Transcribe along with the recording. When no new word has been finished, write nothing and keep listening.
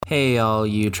Hey, all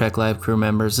you Trek Live crew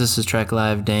members, this is Trek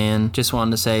Live Dan. Just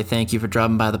wanted to say thank you for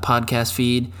dropping by the podcast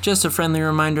feed. Just a friendly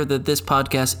reminder that this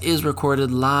podcast is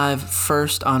recorded live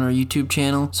first on our YouTube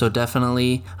channel, so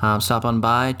definitely stop on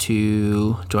by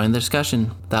to join the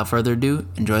discussion. Without further ado,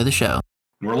 enjoy the show.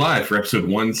 We're live for episode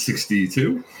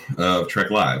 162 of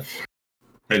Trek Live.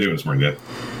 How you doing this morning, Dad?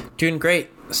 Doing great.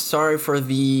 Sorry for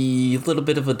the little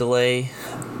bit of a delay.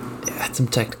 Had some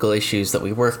technical issues that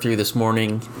we worked through this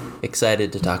morning.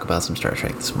 Excited to talk about some Star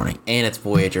Trek this morning. And it's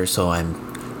Voyager, so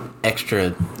I'm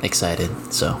extra excited.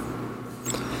 So,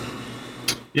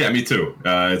 yeah, me too.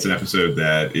 It's an episode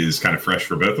that is kind of fresh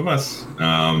for both of us.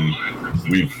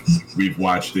 We've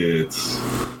watched it.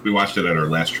 We watched it at our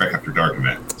last Trek After Dark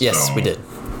event. Yes, we did.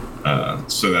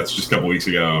 So that's just a couple weeks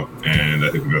ago, and I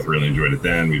think we both really enjoyed it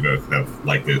then. We both have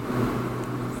liked it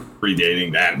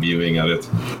predating that viewing of it,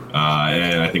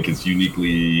 and I think it's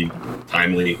uniquely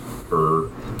timely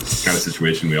for the kind of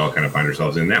situation we all kind of find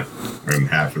ourselves in now, or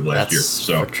have for the last year.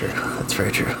 So true. That's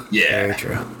very true. Yeah, very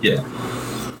true. Yeah,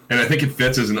 and I think it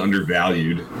fits as an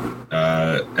undervalued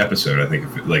episode. I think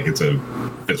it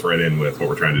fits right in with what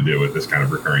we're trying to do with this kind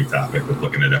of recurring topic of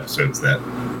looking at episodes that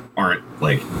aren't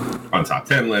like on top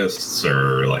 10 lists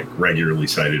or like regularly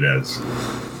cited as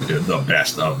the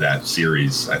best of that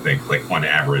series. I think like on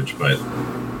average, but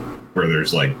where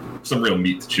there's like some real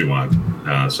meat to chew on.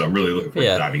 So I'm really looking forward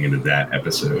to diving into that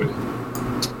episode.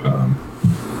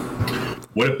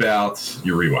 What about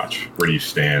your rewatch? Where do you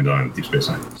stand on Deep Space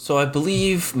Nine? So I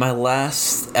believe my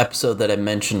last episode that I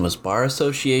mentioned was Bar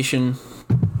Association.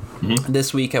 Mm-hmm.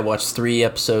 This week I watched 3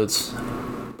 episodes.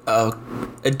 A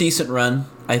decent run,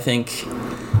 I think.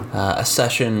 A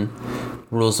Session,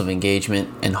 Rules of Engagement,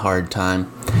 and Hard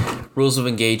Time. Rules of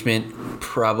Engagement,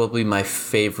 probably my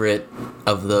favorite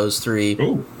of those 3.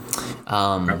 Ooh.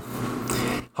 Okay.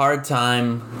 Hard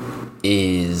Time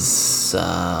is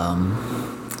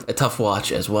a tough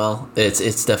watch as well.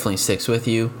 It's definitely sticks with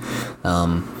you.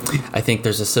 I think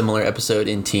there's a similar episode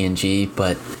in TNG,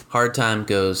 but Hard Time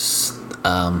goes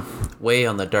way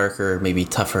on the darker, maybe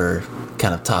tougher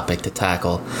kind of topic to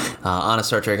tackle on a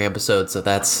Star Trek episode. So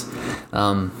that's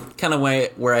kind of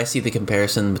where I see the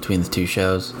comparison between the two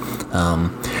shows.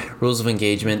 Rules of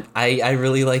Engagement. I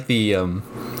really like the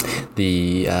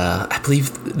I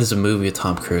believe there's a movie with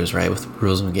Tom Cruise, right, with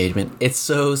Rules of Engagement. It's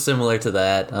so similar to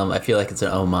that. I feel like it's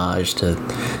an homage to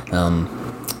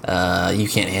You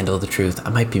Can't Handle the Truth.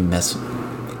 I might be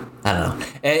I don't know.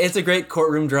 It's a great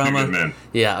courtroom drama. A Few Good Men.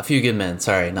 Yeah, A Few Good Men.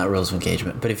 Sorry, not Rules of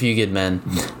Engagement, but A Few Good Men.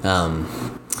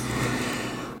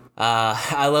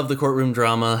 I love the courtroom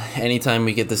drama. Anytime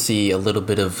we get to see a little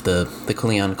bit of the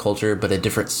Klingon culture, but a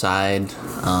different side.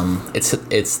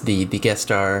 It's the guest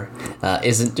star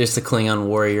isn't just a Klingon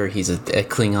warrior. He's a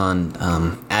Klingon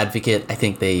advocate. I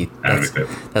think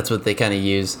that's what they kind of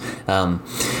use in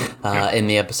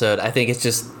the episode. I think it's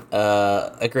just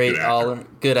a great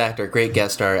good actor, great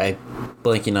guest star. I'm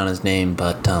blanking on his name,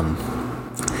 but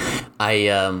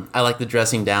I like the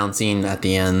dressing down scene at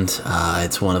the end.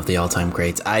 It's one of the all-time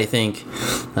greats, I think.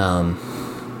 And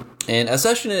A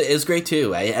Session is great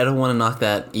too. I don't want to knock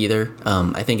that either.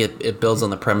 I think it builds on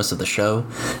the premise of the show.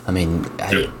 I mean,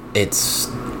 it's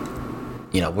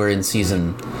we're in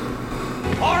season.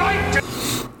 All right.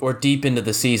 We're deep into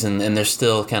the season, and they're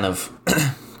still kind of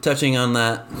touching on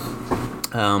that,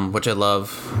 which I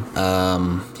love.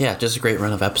 Just a great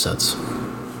run of episodes.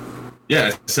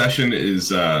 Yeah, Session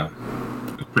is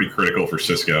pretty critical for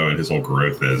Sisko and his whole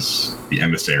growth as the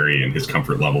emissary and his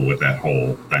comfort level with that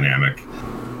whole dynamic.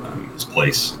 His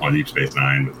place on Deep Space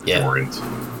Nine with Jorans,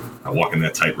 walking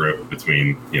that tightrope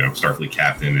between Starfleet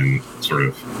captain and sort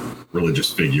of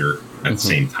religious figure at the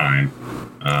same time.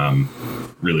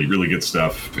 Really, really good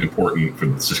stuff. Important for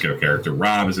the Sisko character.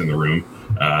 Rob is in the room,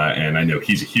 and I know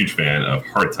he's a huge fan of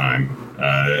Hard Time,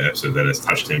 episode that has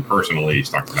touched him personally. He's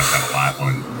talked about that a lot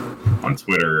on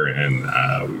Twitter,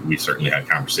 and we certainly had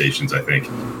conversations, I think,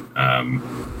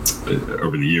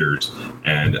 over the years.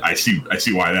 And I see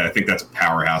why that. I think that's a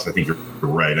powerhouse. I think you're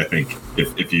right. I think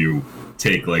if you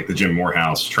take like the Jim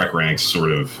Morehouse Trek Ranks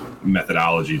sort of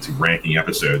methodology to ranking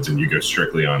episodes, and you go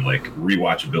strictly on like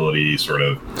rewatchability, sort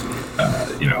of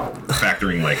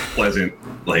factoring like pleasant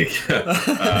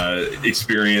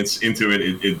experience into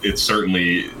it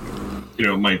certainly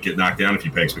might get knocked down a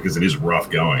few pegs because it is rough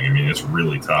going. I mean, it's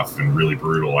really tough and really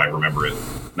brutal. I remember it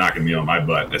knocking me on my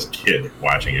butt as a kid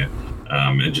watching it,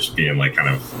 and just being like kind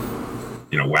of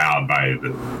wowed by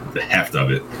the heft of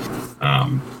it.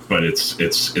 But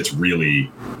it's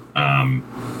really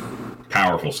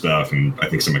powerful stuff, and I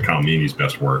think some of Kyle Meany's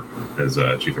best work as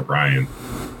Chief O'Brien,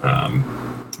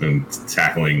 and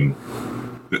tackling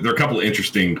there are a couple of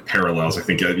interesting parallels. I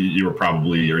think you were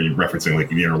probably, or you referencing like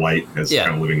the Inner Light as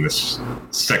kind of living this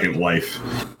second life.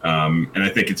 And I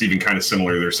think it's even kind of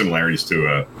similar. There are similarities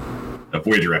to a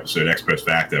Voyager episode, Ex Post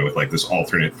Facto, with like this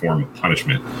alternate form of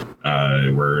punishment,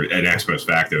 where in Ex Post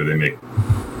Facto they make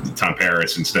Tom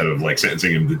Paris, instead of like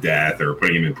sentencing him to death or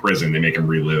putting him in prison, they make him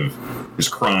relive his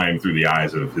crime through the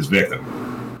eyes of his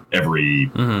victim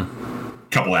every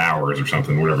couple hours or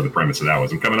something, whatever the premise of that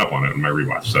was. I'm coming up on it in my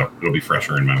rewatch, so it'll be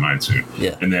fresher in my mind soon.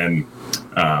 Yeah. And then,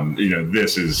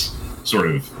 this is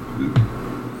sort of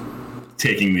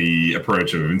taking the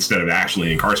approach of, instead of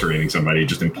actually incarcerating somebody,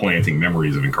 just implanting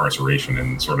memories of incarceration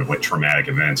and sort of like traumatic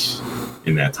events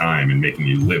in that time and making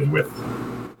you live with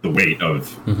the weight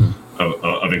of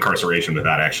incarceration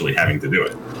without actually having to do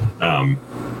it.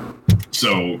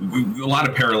 So a lot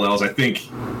of parallels. I think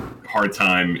Hard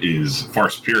Time is far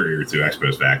superior to Ex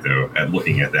Post Facto at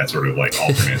looking at that sort of like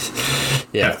alternate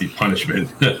hefty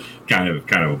punishment kind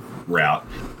of route.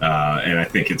 And I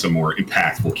think it's a more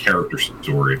impactful character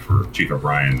story for Chief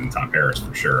O'Brien and Tom Paris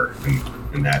for sure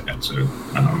in that episode.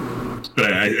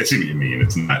 But I see what you mean.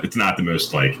 It's not the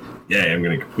most like, I'm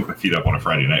going to put my feet up on a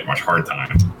Friday night and watch Hard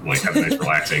Time, like have a nice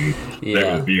relaxing night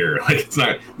with a beer. Like it's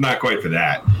not quite for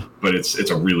that, but it's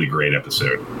a really great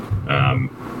episode.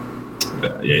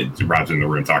 Rob's in the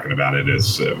room talking about it.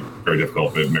 It's very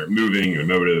difficult, but moving,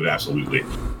 emotive, absolutely.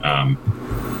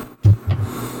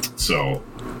 So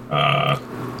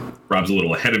Rob's a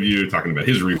little ahead of you, talking about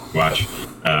his rewatch,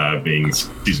 being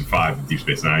season 5 of Deep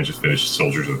Space Nine, just finished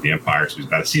Soldiers of the Empire, so he's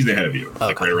about a season ahead of you,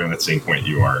 like right around that same point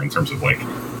you are in terms of like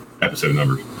episode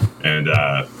numbers. And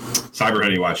Cyber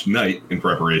Honey watched Night in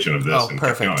preparation of this and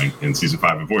kept going in season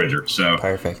 5 of Voyager. So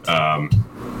perfect.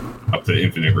 Up to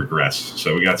Infinite Regress.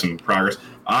 So we got some progress.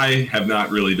 I have not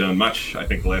really done much. I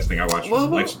think the last thing I watched was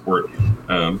Life Support.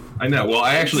 I know. Well,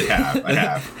 I actually have. I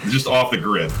have. Just off the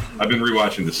grid. I've been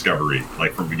rewatching Discovery,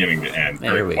 like from beginning to end,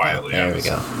 very quietly. There we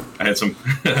go. I had some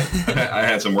I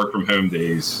had some work from home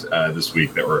days this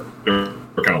week that were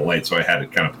kind of light, so I had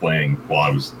it kind of playing while I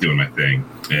was doing my thing.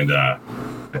 And I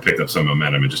picked up some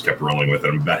momentum and just kept rolling with it.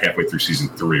 I'm about halfway through season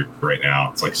 3 right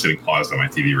now. It's like sitting paused on my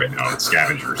TV right now. It's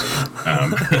Scavengers.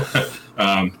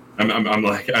 I'm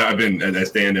like, I've been,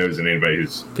 as Dan knows, and anybody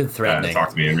who's been threatening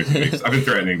talked to me in recent weeks, I've been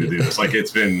threatening to do this. Like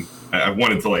it's been, I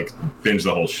wanted to like binge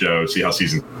the whole show, see how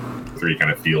season 3 kind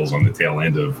of feels on the tail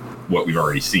end of what we've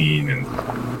already seen, and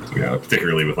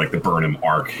particularly with like the Burnham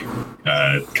arc,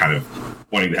 kind of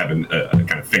wanting to have a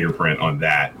kind of fingerprint on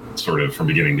that sort of from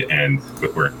beginning to end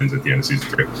with where it ends at the end of season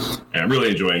 3. And I'm really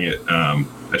enjoying it.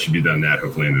 I should be done that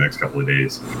hopefully in the next couple of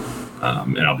days.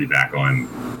 And I'll be back on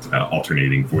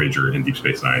alternating Voyager and Deep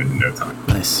Space Nine in no time.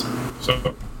 Nice.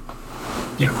 So,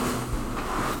 yeah.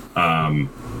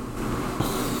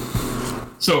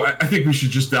 So I think we should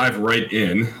just dive right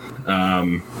in.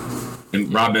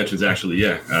 And Rob mentions actually,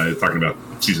 talking about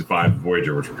season 5 of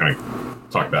Voyager, which we're kind of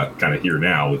talking about kind of here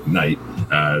now with Night.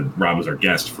 Rob was our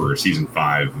guest for season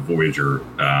 5 Voyager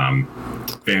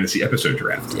fantasy episode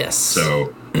draft. Yes.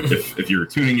 So if you're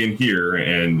tuning in here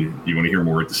and you want to hear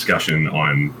more discussion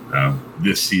on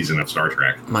this season of Star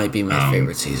Trek, might be my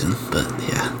favorite season, but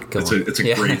it's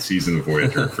a great season of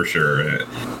Voyager for sure.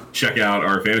 Check out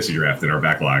our fantasy draft in our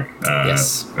backlog.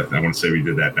 Yes. I want to say we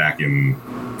did that back in,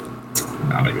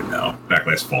 I don't even know, back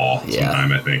last fall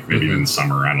sometime, I think, maybe even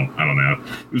summer. I don't know.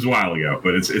 It was a while ago,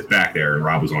 but it's back there, and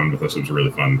Rob was on with us. It was a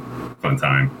really fun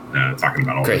time talking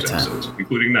about all those episodes,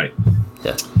 including Night.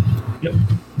 Yeah. Yep.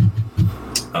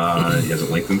 He has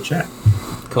a link in the chat.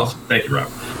 Cool. Awesome. Thank you,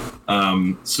 Rob.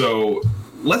 So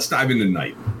let's dive into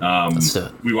Night. Let's do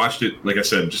it. We watched it, like I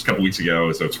said, just a couple weeks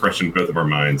ago, so it's fresh in both of our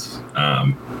minds.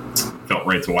 Felt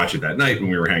right to watch it that night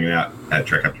when we were hanging out at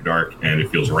Trek After Dark, and it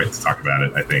feels right to talk about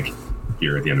it, I think,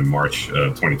 here at the end of March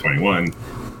of 2021,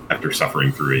 after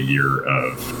suffering through a year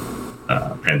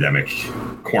of pandemic,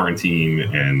 quarantine,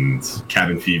 and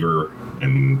cabin fever,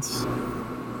 and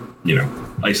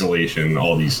isolation,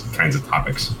 all these kinds of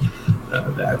topics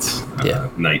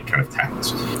that Night kind of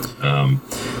tackles.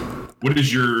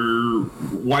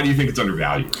 Why do you think it's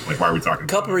undervalued? Like, why are we talking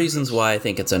about it? A couple reasons why I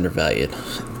think it's undervalued.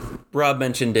 Rob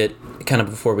mentioned it kind of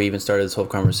before we even started this whole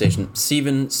conversation.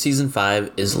 Season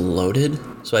 5 is loaded,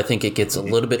 so I think it gets a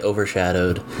little bit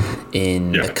overshadowed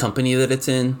in the company that it's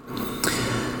in.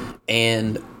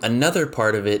 And another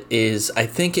part of it is I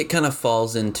think it kind of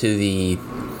falls into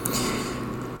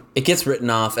it gets written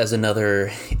off as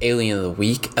another Alien of the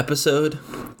Week episode,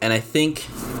 and I think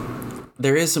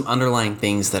there is some underlying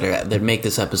things that make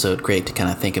this episode great to kind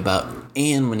of think about.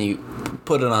 And when you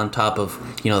put it on top of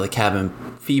the cabin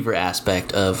fever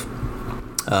aspect of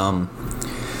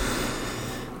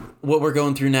what we're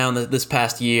going through now in this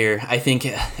past year, I think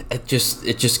it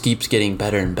just keeps getting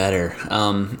better and better.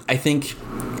 I think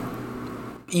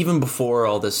even before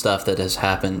all this stuff that has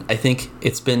happened, I think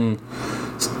it's been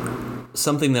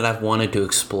something that I've wanted to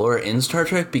explore in Star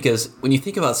Trek, because when you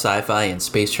think about sci-fi and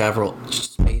space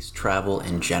travel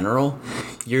in general,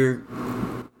 you're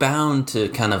bound to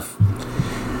kind of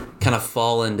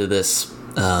fall into this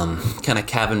kind of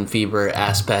cabin fever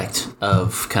aspect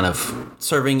of kind of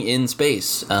serving in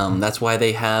space. That's why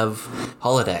they have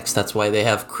holodecks. That's why they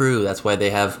have crew. That's why they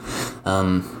have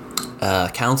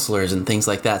counselors and things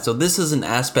like that. So this is an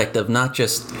aspect of not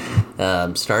just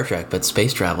Star Trek, but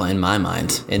space travel in my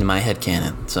mind, in my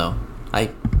headcanon. So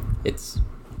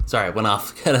sorry, I went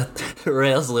off kind of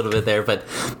rails a little bit there, but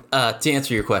to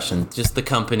answer your question, just the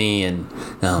company and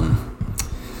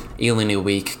Alien a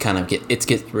Week kind of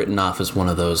gets written off as one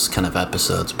of those kind of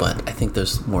episodes, but I think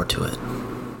there's more to it.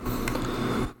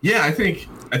 Yeah, I think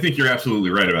you're absolutely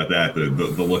right about that. The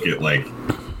look at like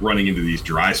running into these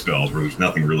dry spells where there's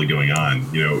nothing really going on,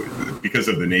 you know, because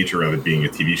of the nature of it being a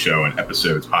TV show and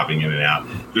episodes popping in and out.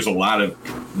 There's a lot of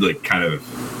like kind of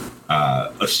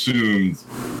assumed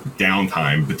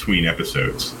downtime between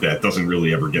episodes that doesn't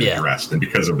really ever get addressed. And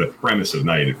because of the premise of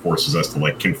Night, it forces us to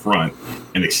like confront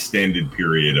an extended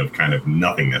period of kind of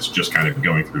nothingness, just kind of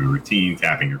going through the routine,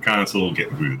 tapping your console,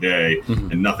 getting through the day,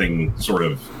 and nothing sort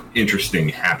of interesting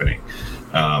happening.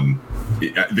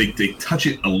 They touch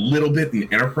it a little bit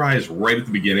in Enterprise right at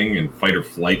the beginning in Fight or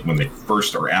Flight when they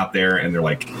first are out there and they're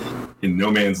like in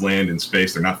no man's land in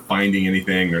space. They're not finding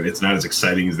anything. It's not as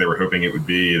exciting as they were hoping it would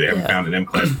be. They haven't found an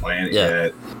M-class planet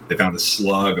yet. They found a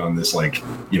slug on this like,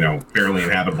 you know, barely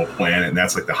inhabitable planet, and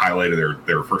that's like the highlight of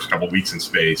their first couple of weeks in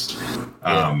space.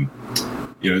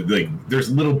 You know, like there's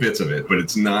little bits of it, but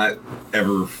it's not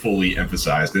ever fully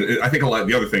emphasized. And I think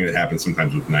the other thing that happens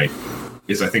sometimes with Night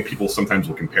is I think people sometimes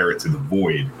will compare it to The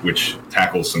Void, which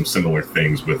tackles some similar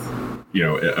things with, you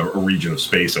know, a region of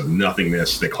space of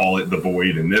nothingness. They call it The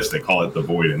Void in this, they call it The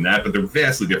Void in that, but they're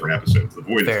vastly different episodes. The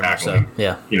Void is tackling,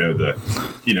 the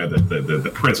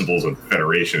principles of the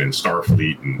Federation and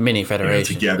Starfleet and mini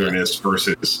Federation, togetherness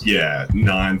versus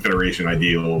non-Federation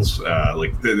ideals.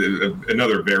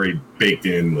 Another very baked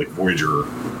in like Voyager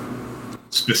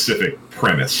specific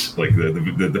premise, like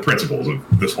the principles of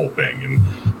this whole thing and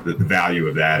the value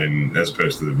of that, and as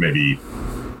opposed to maybe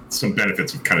some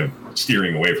benefits of kind of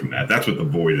steering away from that. That's what The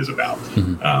Void is about.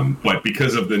 But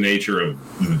because of the nature of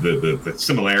the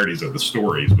similarities of the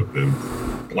stories with the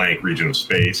blank region of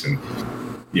space and,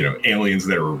 you know, aliens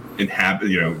that are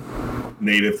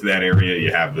native to that area,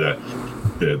 you have the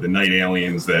night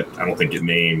aliens that I don't think get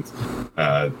named,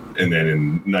 and then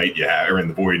in Night in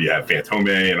The Void you have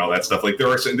Phantome and all that stuff. Like there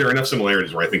are enough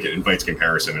similarities where I think it invites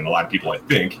comparison, and a lot of people I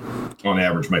think on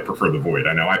average might prefer The Void.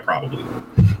 I know I probably would,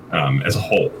 as a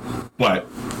whole, but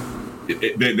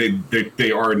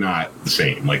they are not the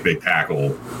same. Like they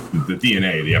tackle the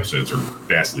DNA. The episodes are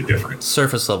vastly different.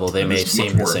 Surface level, they may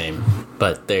seem the same,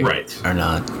 but they are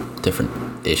not. Different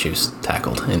issues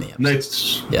tackled in the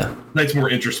episode. Night's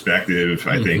more introspective.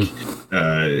 I think.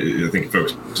 I think it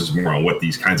focuses more on what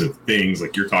these kinds of things,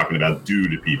 like you're talking about, do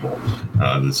to people.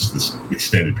 This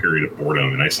extended period of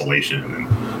boredom and isolation and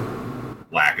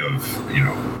lack of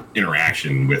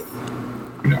interaction with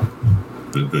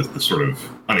the sort of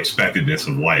unexpectedness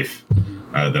of life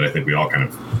that I think we all kind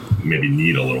of maybe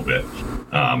need a little bit.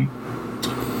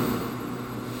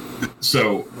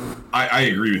 So I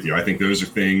agree with you. I think those are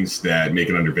things that make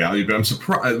it undervalued, but I'm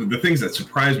surprised. The things that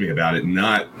surprise me about it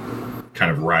not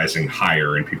kind of rising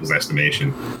higher in people's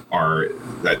estimation are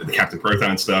that the Captain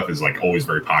Proton stuff is like always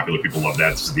very popular. People love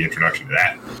that. This is the introduction to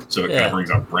that. So it kind of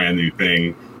brings up a brand new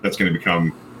thing that's going to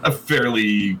become a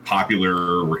fairly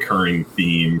popular recurring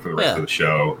theme for the rest of the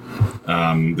show.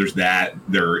 There's that.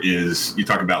 There is, you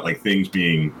talk about like things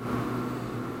being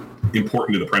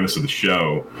important to the premise of the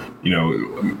show,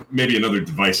 maybe another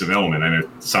divisive element. I know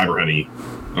Cyber Honey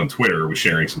on Twitter was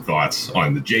sharing some thoughts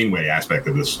on the Janeway aspect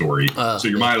of this story. So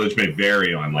your mileage may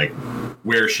vary on like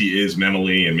where she is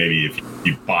mentally, and maybe if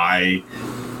you buy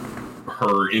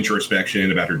her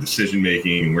introspection about her decision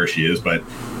making and where she is, but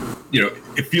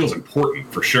it feels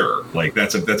important for sure. Like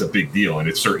that's a big deal, and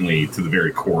it's certainly to the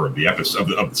very core of the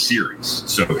episode of the series.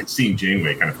 So seeing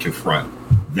Janeway kind of confront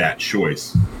that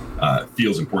choice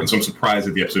feels important. So I'm surprised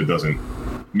that the episode doesn't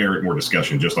merit more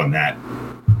discussion just on that,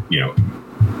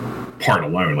 part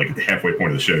alone. Like at the halfway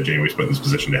point of the show, Janeway's put in this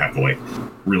position to have to like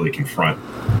really confront,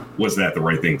 was that the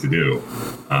right thing to do?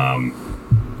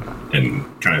 And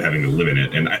kind of having to live in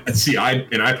it. And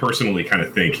I personally kind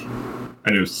of think I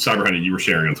know Cyber Honey, you were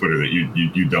sharing on Twitter that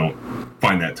you don't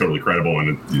find that totally credible,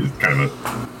 and it's kind of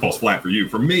a false flat for you.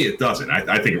 For me, it doesn't.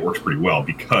 I think it works pretty well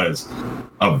because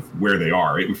of where they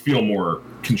are. It would feel more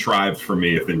contrived for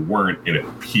me if they weren't in a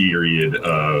period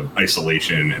of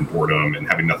isolation and boredom and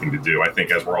having nothing to do. I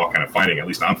think as we're all kind of finding, at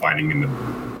least I'm finding in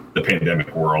the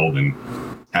pandemic world and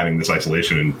having this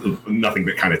isolation and nothing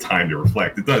but kind of time to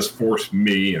reflect, it does force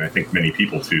me, and I think many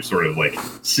people, to sort of like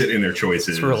sit in their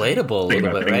choices. It's relatable think a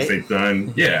about little bit, things right? they've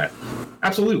done. Yeah,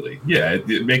 absolutely. Yeah,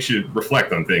 it makes you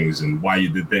reflect on things and why you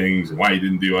did things and why you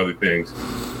didn't do other things.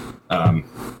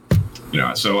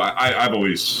 So I've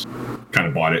always kind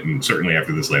of bought it, and certainly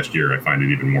after this last year, I find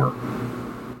it even more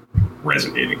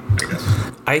resonating, I guess.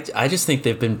 I just think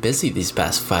they've been busy these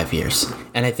past 5 years,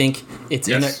 and I think it's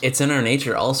in our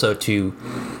nature also to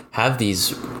have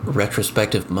these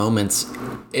retrospective moments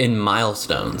in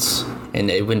milestones. And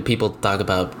when people talk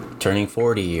about turning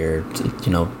 40 or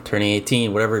turning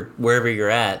 18, wherever you're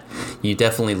at, you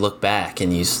definitely look back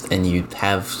and you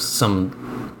have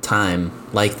some time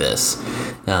like this,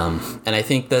 and I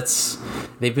think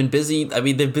they've been busy. I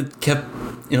mean, they've been kept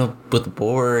with the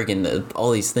Borg and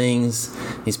all these things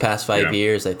these past 5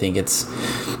 years. I think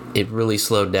it really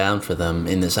slowed down for them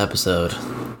in this episode,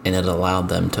 and it allowed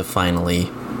them to finally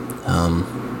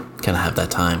kind of have that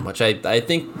time, which I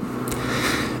think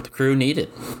the crew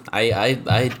needed. I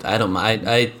don't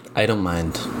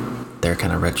mind their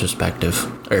kind of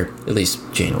retrospective, or at least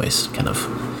Janeway's kind of.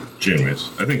 Janeway's.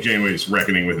 I think Janeway's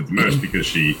reckoning with it the most because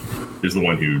she is the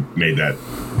one who made that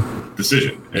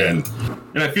decision, and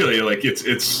I feel like it's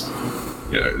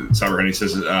Cyber Honey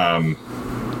says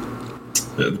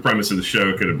the premise of the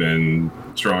show could have been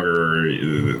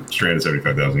stronger. Stranded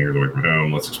 75,000 years away from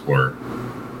home. Let's explore.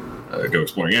 Go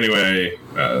exploring anyway.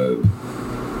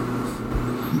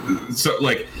 So,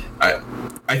 like, I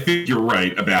think you're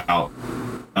right about.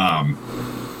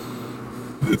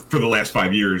 For the last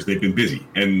 5 years, they've been busy,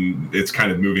 and it's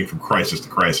kind of moving from crisis to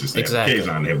crisis. They exactly. have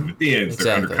Kazon, they have the Vidians,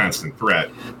 they're under constant threat.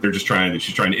 They're just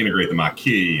she's trying to integrate the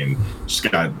Maquis, and she's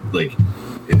got like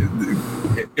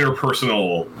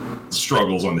interpersonal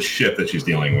struggles on the ship that she's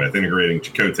dealing with, integrating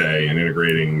Chakotay and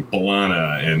integrating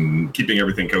B'Elanna and keeping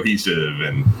everything cohesive.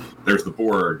 And there's the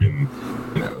Borg, and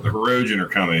the Hirogen are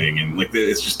coming, and like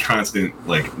it's just constant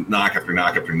like knock after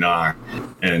knock after knock,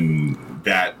 and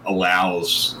that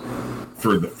allows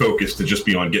for the focus to just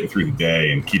be on getting through the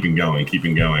day and keeping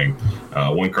going,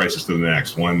 one crisis to the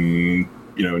next, one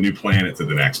new planet to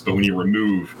the next. But when you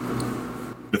remove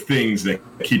the things that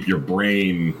keep your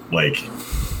brain like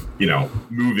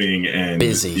moving and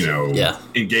busy,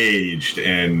 engaged,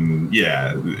 and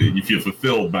you feel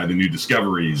fulfilled by the new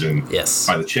discoveries and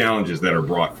by the challenges that are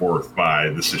brought forth by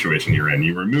the situation you're in.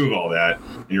 You remove all that,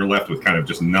 and you're left with kind of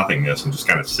just nothingness and just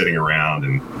kind of sitting around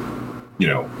and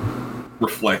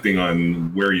reflecting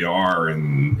on where you are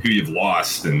and who you've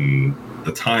lost and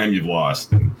the time you've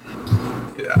lost. And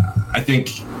I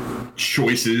think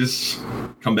choices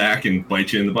come back and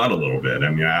bite you in the butt a little bit.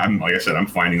 I mean, I'm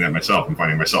finding that myself. I'm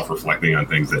finding myself reflecting on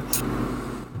things that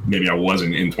maybe I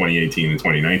wasn't in 2018 and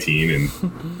 2019,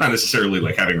 and not necessarily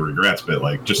like having regrets, but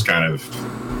like just kind of,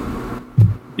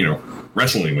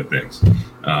 wrestling with things.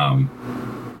 I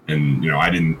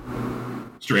didn't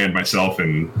strand myself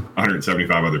and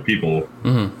 175 other people,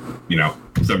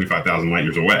 75,000 light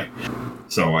years away.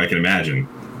 So I can imagine.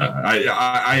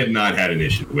 I have not had an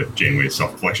issue with Janeway's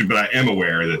self-reflection, but I am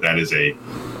aware that is a,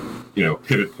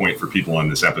 pivot point for people on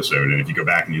this episode. And if you go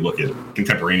back and you look at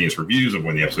contemporaneous reviews of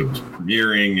when the episode was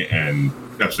premiering and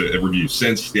reviews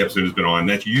since the episode has been on,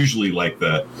 that's usually like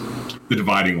the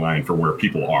dividing line for where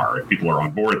people are. If people are on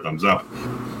board, thumbs up.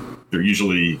 They're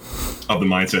usually of the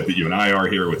mindset that you and I are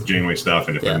here with Janeway stuff,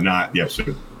 and if they're not, the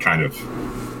episode kind of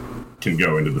can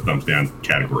go into the thumbs down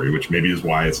category, which maybe is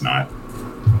why it's not,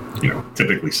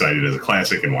 typically cited as a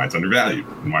classic, and why it's undervalued,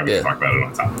 and why we can talk about it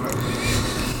on top of it.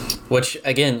 Which,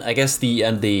 again, I guess the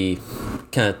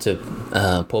kind of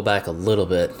to pull back a little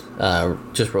bit,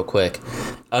 just real quick,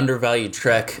 undervalued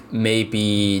Trek may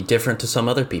be different to some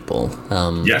other people.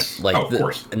 Yes, like of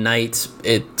course. Night,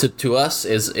 to us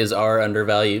is our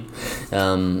undervalued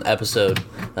episode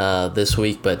this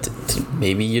week, but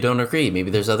maybe you don't agree. Maybe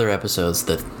there's other episodes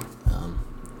that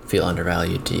feel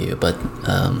undervalued to you, but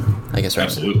I guess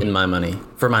for my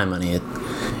money,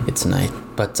 it's Night.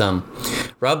 But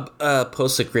Rob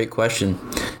posts a great question.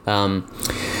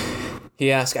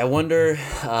 He asked, I wonder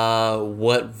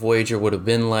what Voyager would have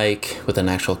been like with an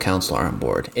actual counselor on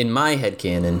board. In my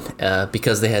headcanon,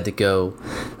 because they had to go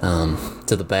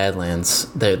to the Badlands,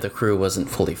 the crew wasn't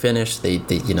fully finished. They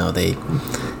didn't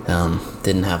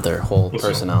have their whole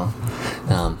personnel.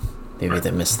 maybe Right.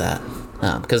 they missed that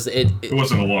because it It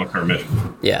wasn't a long-term mission.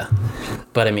 yeah,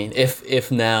 but I mean,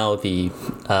 if now the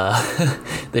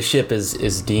the ship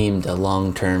is deemed a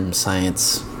long-term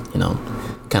science,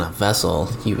 kind of vessel,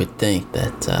 you would think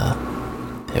that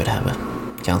they would have a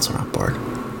counselor on board.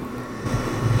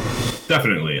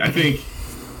 Definitely. I think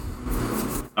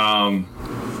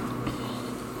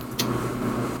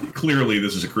clearly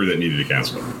this is a crew that needed a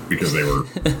counselor because they were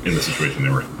in the situation they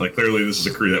were in. Like, clearly this is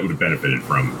a crew that would have benefited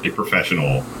from a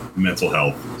professional mental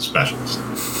health specialist.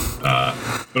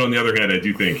 But on the other hand, I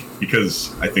do think,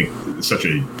 because I think such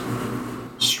a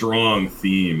strong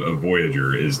theme of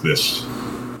Voyager is this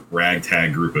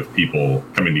ragtag group of people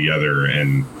coming together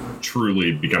and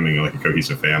truly becoming like a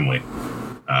cohesive family.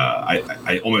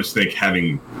 I almost think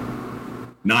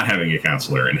not having a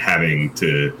counselor and having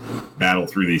to battle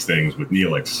through these things with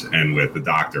Neelix and with the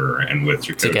Doctor and with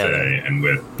Chakotay and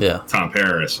with Tom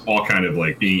Paris, all kind of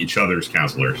like being each other's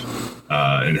counselors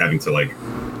and having to like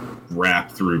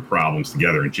wrap through problems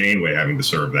together, and Janeway having to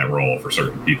serve that role for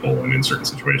certain people and in certain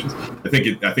situations. I think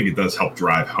it does help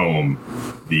drive home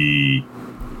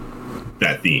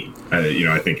that theme.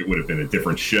 I think it would have been a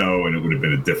different show, and it would have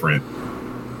been a different.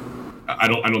 I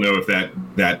don't know if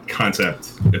that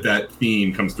concept, if that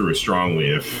theme comes through as strongly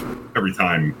if every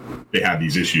time they have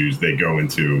these issues they go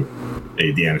into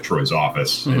a Deanna Troy's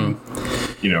office and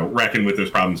reckon with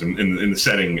those problems in the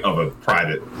setting of a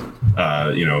private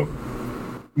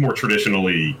more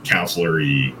traditionally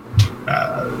counselor-y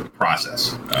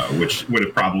process, which would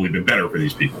have probably been better for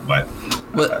these people, but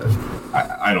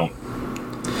I don't.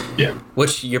 Yeah.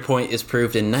 Which your point is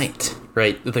proved in Night,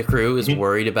 right? The crew is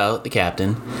worried about the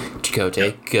captain.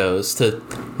 Chakotay goes to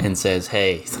and says,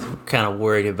 "Hey, kind of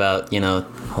worried about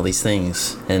all these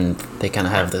things," and they kind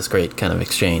of have this great kind of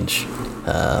exchange.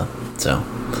 Yeah.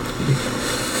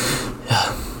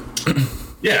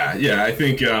 I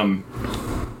think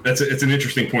it's an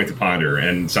interesting point to ponder,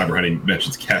 and Cyber Honey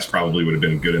mentions Cass probably would have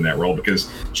been good in that role because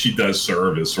she does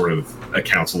serve as sort of a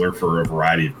counselor for a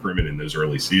variety of crewmen in those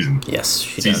early seasons. Yes,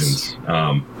 she does.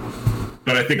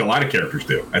 But I think a lot of characters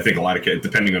do. I think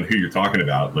depending on who you're talking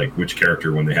about, like which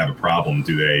character, when they have a problem,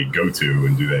 do they go to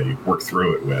and do they work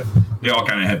through it with? They all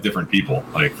kind of have different people.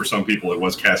 Like for some people, it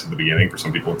was Cass at the beginning. For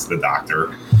some people, it's the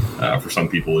Doctor. For some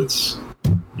people, it's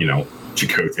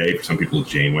Chakotay. For some people, it's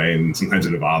Janeway, and sometimes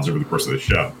it evolves over the course of the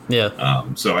show. Yeah.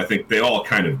 So I think they all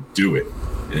kind of do it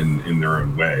in their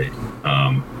own way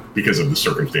because of the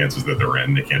circumstances that they're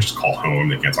in. They can't just call home.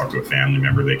 They can't talk to a family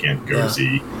member. They can't go to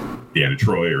see Deanna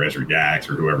Troy or Ezra Dax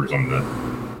or whoever's in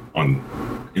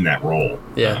that role.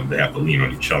 Yeah. They have to lean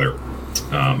on each other.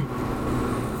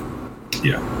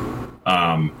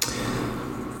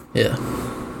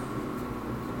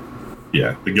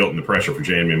 Yeah, the guilt and the pressure for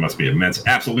Janeway must be immense.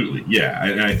 Absolutely, yeah,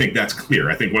 and I think that's clear.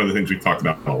 I think one of the things we've talked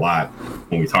about a lot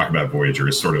when we talk about Voyager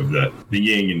is sort of the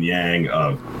yin and yang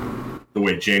of the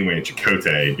way Janeway and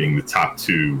Chakotay, being the top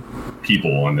two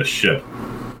people on the ship,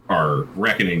 are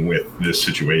reckoning with this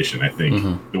situation. I think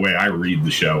the way I read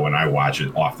the show and I watch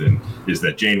it often is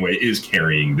that Janeway is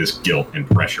carrying this guilt and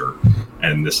pressure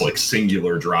and this like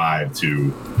singular drive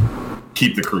to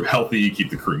keep the crew healthy, keep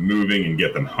the crew moving, and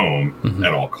get them home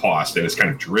at all costs. And it's kind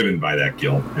of driven by that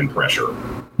guilt and pressure.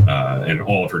 And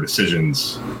all of her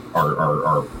decisions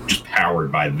are just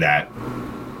powered by that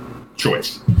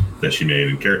choice that she made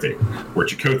in Caretaker. Where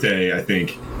Chakotay, I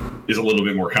think, is a little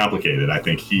bit more complicated. I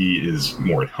think he is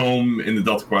more at home in the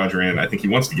Delta Quadrant. I think he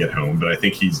wants to get home, but I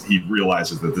think he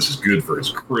realizes that this is good for his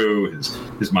crew.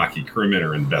 His Maquis crewmen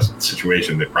are in the best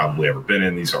situation they've probably ever been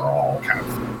in. These are all kind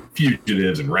of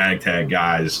fugitives and ragtag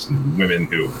guys and women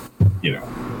who,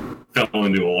 fell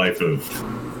into a life of,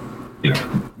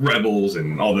 rebels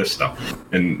and all this stuff.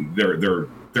 And they're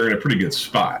in a pretty good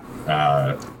spot.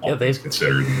 All things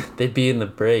considered. They'd be in the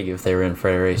brig if they were in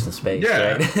Federation space,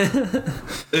 right?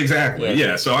 Exactly.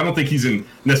 Yeah. So I don't think he's in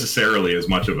necessarily as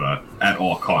much of a at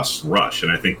all costs rush,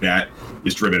 and I think that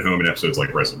is driven home in episodes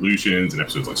like Resolutions and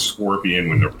episodes like Scorpion,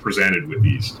 when they're presented with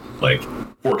these like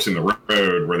forks in the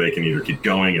road where they can either keep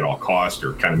going at all costs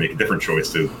or kind of make a different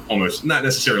choice to almost not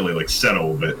necessarily like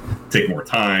settle, but take more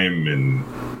time and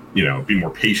be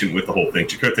more patient with the whole thing.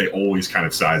 Chakotay always kind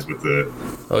of sides with the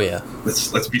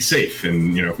let's be safe,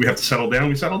 and if we have to settle down,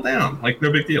 we settle down, like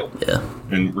no big deal. Yeah.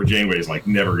 And Janeway is like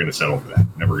never gonna settle for that,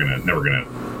 never gonna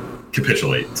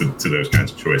capitulate to those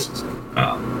kinds of choices.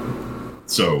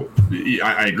 So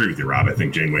I agree with you, Rob. I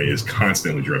think Janeway is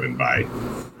constantly driven by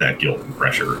that guilt and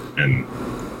pressure, and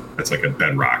that's like a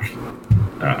bedrock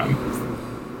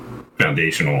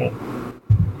foundational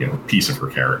piece of her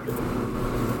character.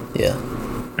 Yeah.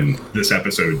 And this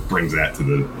episode brings that to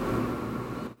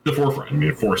the forefront. I mean,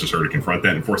 it forces her to confront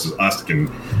that and forces us to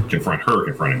confront her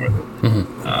confronting with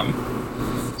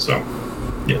it. So,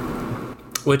 yeah.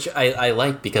 Which I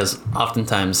like, because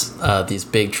oftentimes these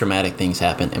big traumatic things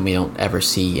happen and we don't ever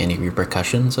see any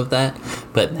repercussions of that.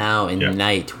 But now in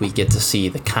Night, we get to see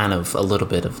the kind of a little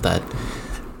bit of that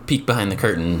peek behind the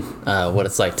curtain, what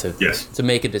it's like to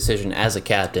make a decision as a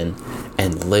captain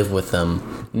and live with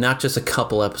them, not just a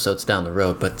couple episodes down the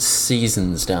road, but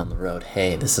seasons down the road.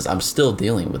 Hey, I'm still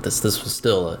dealing with this. This was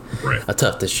still a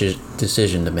tough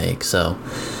decision to make. So,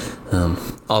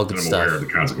 all good stuff. I'm aware of the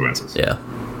consequences. Yeah.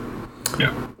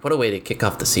 Yeah. What a way to kick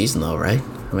off the season, though, right?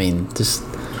 I mean, just...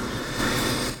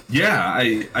 Yeah,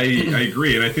 I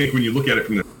agree. And I think when you look at it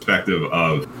from the perspective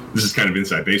of, this is kind of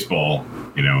inside baseball,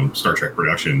 Star Trek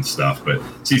production stuff, but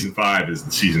season 5 is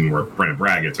the season where Brendan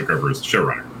Braga took over as the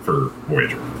showrunner for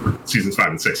Voyager. For seasons 5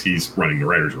 and 6, he's running the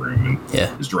writer's room and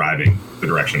is driving the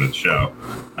direction of the show.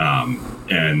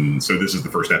 And so this is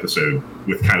the first episode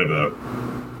with kind of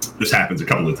this happens a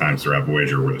couple of times throughout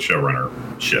Voyager where the showrunner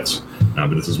shifts.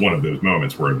 But this is one of those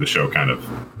moments where the show kind of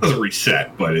doesn't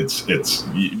reset, but it's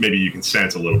maybe you can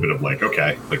sense a little bit of like,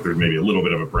 okay, like there's maybe a little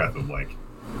bit of a breath of like,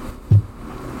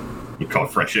 we call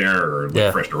it fresh air or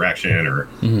like fresh direction or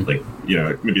like,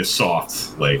 maybe a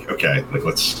soft, like, okay, like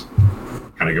let's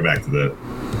kind of go back to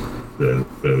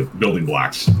the building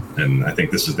blocks. And I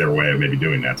think this is their way of maybe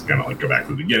doing that, to kind of like go back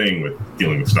to the beginning with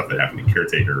dealing with stuff that happened in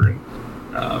Caretaker and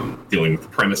dealing with the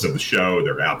premise of the show.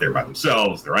 They're out there by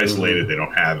themselves. They're isolated. They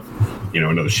don't have,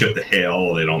 another ship to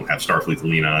hail. They don't have Starfleet to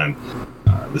lean on.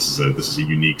 This is a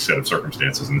unique set of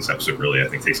circumstances, and this episode really, I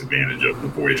think, takes advantage of the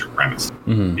Voyager premise,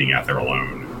 being out there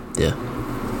alone. Yeah.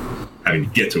 Having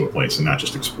to get to a place and not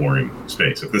just exploring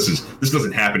space. If this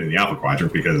doesn't happen in the Alpha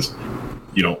Quadrant, because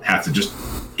you don't have to just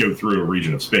go through a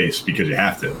region of space because you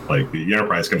have to. Like the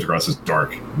Enterprise comes across this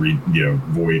dark,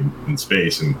 void in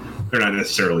space, and they're not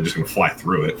necessarily just going to fly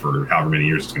through it for however many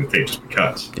years it's going to take just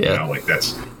because. Like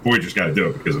that's Voyager's got to do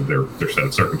it because of their set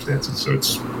of circumstances. So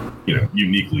it's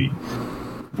uniquely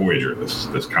Voyager,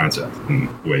 this concept and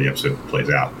the way the episode plays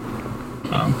out.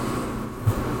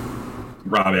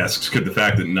 Rob asks, could the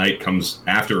fact that Night comes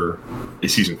after a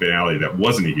season finale that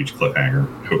wasn't a huge cliffhanger,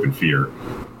 Hope and Fear,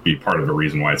 be part of the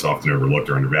reason why it's often overlooked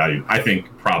or undervalued? I think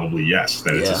probably yes,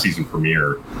 that it's a season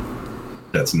premiere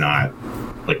that's not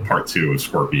like part 2 of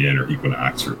Scorpion or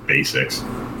Equinox or Basics.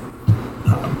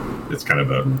 It's kind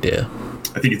of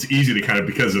I think it's easy to kind of,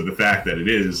 because of the fact that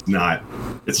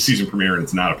it's a season premiere and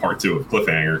it's not a part 2 of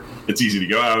Cliffhanger, it's easy to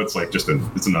go, oh, it's like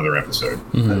it's another episode.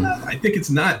 I think it's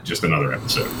not just another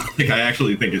episode. I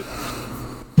actually think it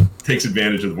takes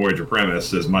advantage of the Voyager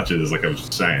premise as much as, like I was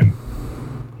just saying,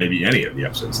 maybe any of the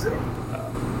episodes do.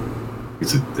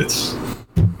 It's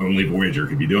only Voyager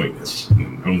could be doing this,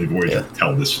 and only Voyager could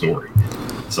tell this story.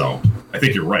 So I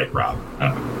think you're right, Rob.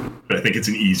 But I think it's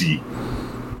easy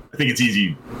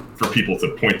for people to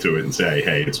point to it and say,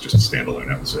 hey, it's just a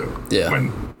standalone episode. Yeah.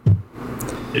 When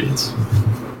it's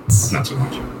not so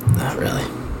much. Not really.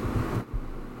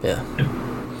 Yeah.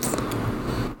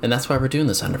 And that's why we're doing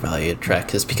this Undervalued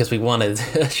Trek, is because we wanted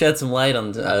to shed some light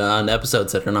on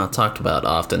episodes that are not talked about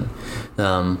often.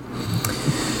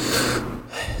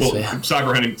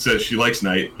 Cyber Honey says she likes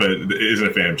Night, but isn't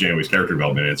a fan of Janeway's character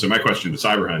development. And so my question to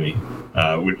Cyber Honey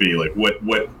would be like,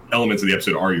 what elements of the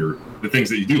episode are the things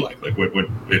that you do like? Like, what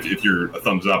if you're a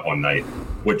thumbs up on Night,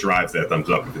 what drives that thumbs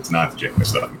up if it's not the Janeway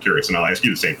stuff? I'm curious, and I'll ask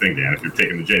you the same thing, Dan. If you're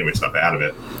taking the Janeway stuff out of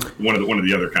it, one of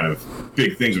the other kind of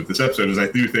big things with this episode is I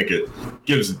do think it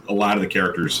gives a lot of the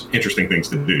characters interesting things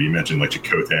to do. You mentioned like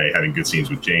Chakotay having good scenes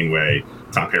with Janeway,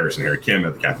 Tom Paris and Harry Kim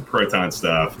at the Captain Proton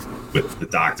stuff, with the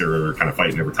Doctor kind of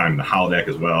fighting every time in the holodeck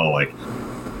as well. Like,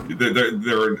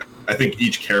 I think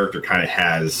each character kind of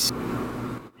has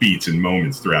beats and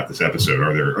moments throughout this episode.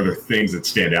 Are there things that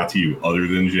stand out to you other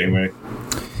than Janeway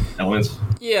elements?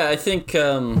 Yeah, I think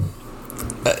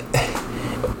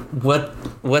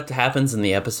what happens in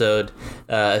the episode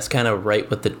is kind of right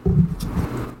what the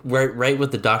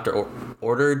Doctor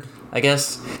ordered, I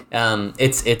guess.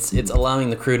 It's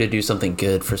allowing the crew to do something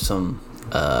good for some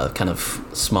kind of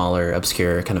smaller,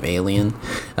 obscure kind of alien,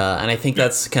 and I think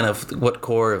that's kind of what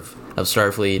core of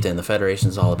Starfleet and the Federation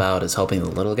is all about, is helping the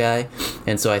little guy.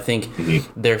 And so I think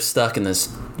they're stuck in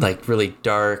this like really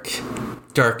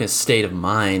darkness state of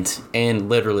mind, and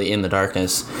literally in the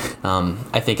darkness.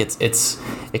 I think it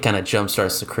kind of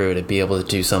jumpstarts the crew to be able to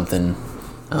do something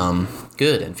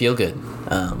good and feel good.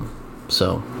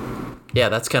 So yeah,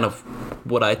 that's kind of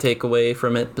what I take away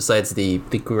from it, besides the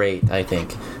great, I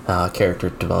think, character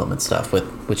development stuff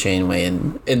with Janeway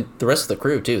and the rest of the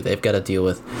crew too. They've got to deal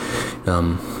with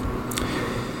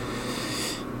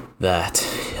that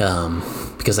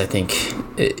because I think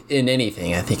in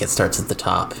anything, I think it starts at the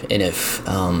top. And if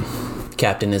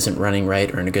captain isn't running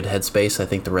right or in a good headspace, I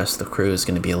think the rest of the crew is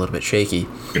going to be a little bit shaky.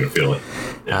 Gonna feel it.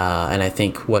 Yeah. And I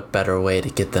think what better way to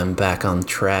get them back on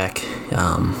track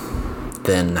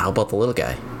than how about the little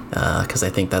guy? Because I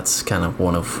think that's kind of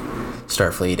one of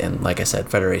Starfleet and, like I said,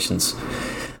 Federation's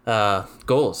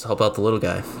goals, help out the little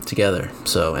guy together.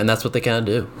 So, and that's what they kind of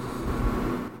do.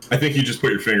 I think you just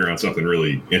put your finger on something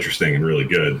really interesting and really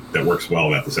good that works well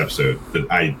about this episode that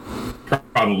I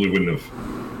probably wouldn't have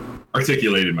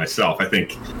articulated myself. I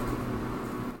think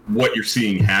what you're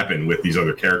seeing happen with these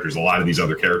other characters, a lot of these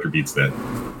other character beats that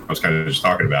I was kind of just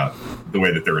talking about, the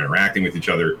way that they're interacting with each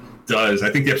other I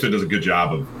think the episode does a good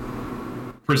job of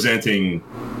presenting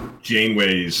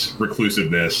Janeway's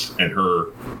reclusiveness and her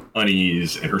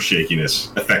unease and her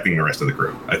shakiness affecting the rest of the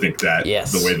crew. I think that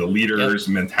the way the leaders'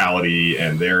 mentality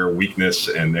and their weakness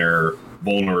and their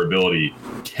vulnerability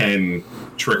can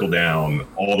trickle down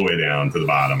all the way down to the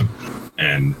bottom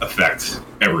and affect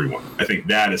everyone. I think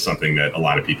that is something that a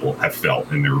lot of people have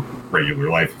felt in their regular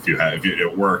life. If you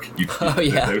at work,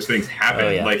 those things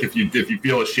happen. Like if you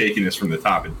feel a shakiness from the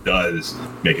top, it does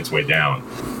make its way down.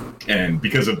 And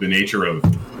because of the nature of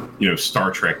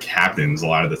Star Trek captains, a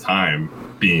lot of the time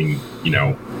being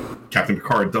Captain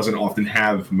Picard doesn't often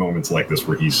have moments like this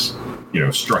where he's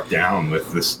struck down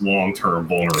with this long-term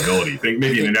vulnerability. I think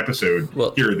maybe in an episode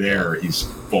here or there he's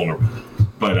vulnerable,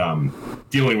 but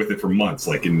dealing with it for months,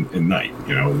 like in Night,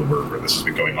 where this has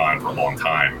been going on for a long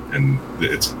time, and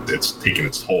it's taken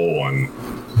its toll on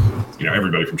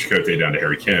everybody from Chakotay down to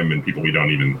Harry Kim and people we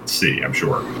don't even see. I'm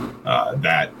sure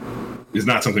that is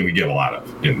not something we get a lot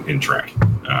of in Trek.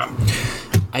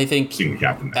 I think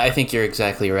you're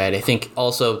exactly right. I think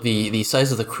also the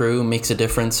size of the crew makes a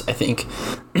difference. I think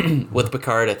with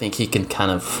Picard, I think he can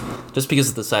kind of, just because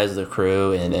of the size of the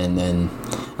crew, and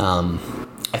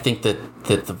I think that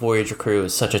the Voyager crew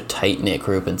is such a tight-knit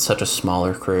group and such a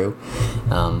smaller crew.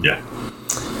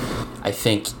 I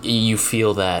think you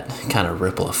feel that kind of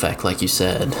ripple effect, like you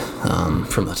said,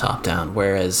 from the top down.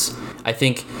 Whereas I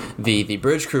think the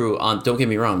bridge crew, don't get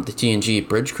me wrong, the TNG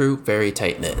bridge crew, very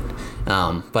tight-knit.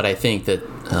 But I think that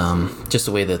just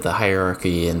the way that the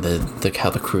hierarchy and how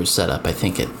the crew's set up, I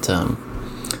think the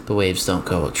waves don't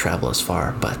travel as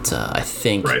far. But I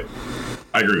think... Right.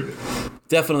 I agree with you.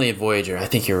 Definitely a Voyager. I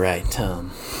think you're right.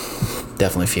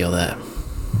 Definitely feel that.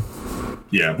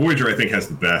 Yeah, Voyager, I think, has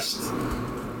the best...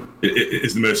 It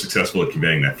is the most successful at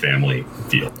conveying that family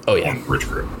feel on Bridge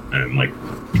Crew and like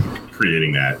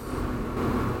creating that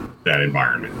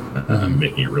environment,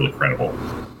 making it really credible.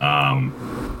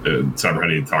 Cyber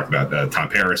Honey talked about Tom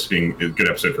Paris being a good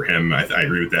episode for him. I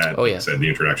agree with that. Like I said, the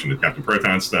introduction to Captain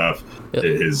Proton stuff,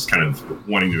 his kind of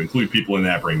wanting to include people in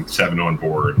that, bring Seven on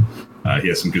board. He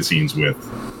has some good scenes with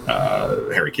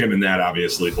Harry Kim in that,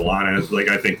 obviously. B'Elanna, like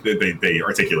I think that they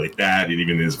articulate that. It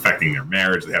even is affecting their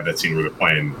marriage. They have that scene where they're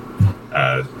playing,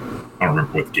 I don't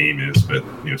remember what the game is, but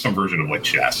some version of like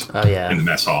chess in the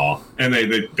mess hall, and they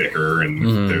bicker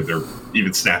and they're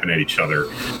even snapping at each other.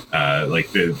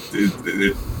 It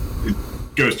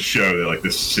goes to show that like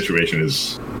this situation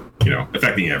is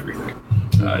affecting everything,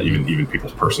 even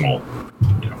people's personal,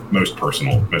 most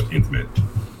intimate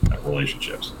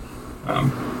relationships.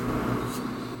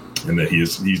 And that he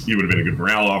would have been a good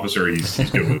morale officer. He's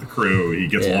good with the crew. He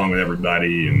gets along with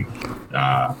everybody, and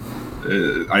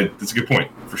it's a good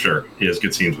point for sure. He has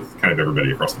good scenes with kind of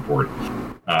everybody across the board.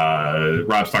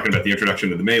 Rob's talking about the introduction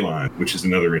to the Malon, which is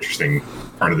another interesting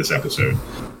part of this episode.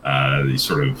 These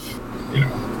sort of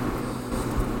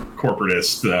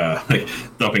corporatist like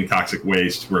dumping toxic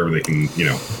waste wherever they can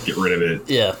get rid of it.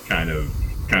 Kind of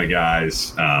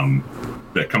guys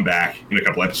that come back in a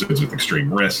couple episodes with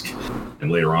extreme risk, and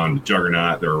later on with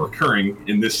Juggernaut. They're recurring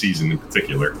in this season in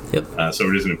particular. So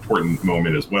it is an important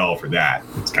moment as well for that.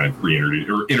 It's kind of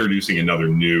introducing another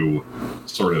new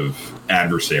sort of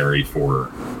adversary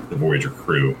for the Voyager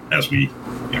crew, as we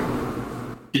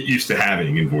get used to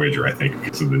having in Voyager, I think,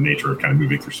 because of the nature of kind of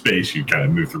moving through space. You kind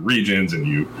of move through regions and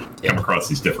you come across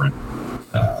these different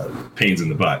pains in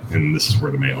the butt, and this is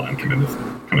where the Malon come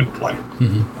into play.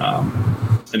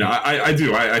 And I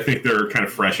think they're kind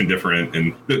of fresh and different,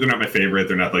 and they're not my favorite.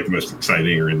 They're not like the most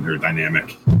exciting or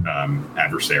dynamic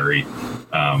adversary.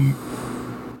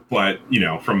 But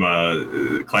from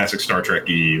a classic Star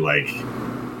Trek-y, like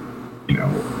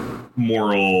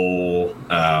moral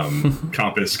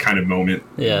compass kind of moment,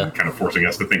 kind of forcing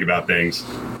us to think about things.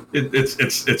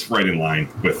 It's right in line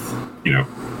with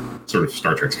sort of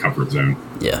Star Trek's comfort zone.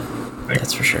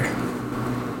 That's for sure.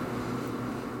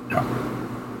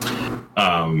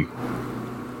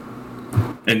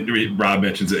 And Rob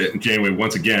mentions it. Janeway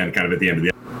once again, kind of at the end of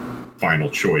the final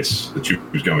choice that she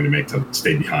was going to make to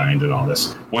stay behind and all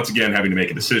this. Once again, having to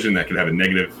make a decision that could have a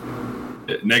negative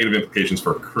implications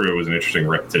for her crew is an interesting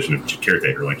repetition of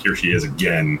caretaker. Like here she is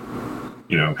again,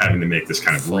 having to make this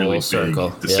kind of really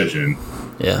big decision.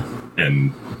 Yeah.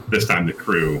 And this time the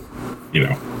crew,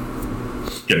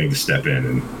 getting to step in,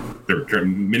 and there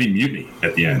mini mutiny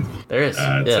at the end. There is.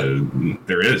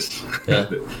 There is.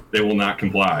 Yeah. They will not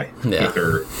comply with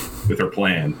her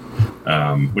plan,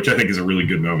 which I think is a really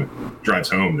good moment. Drives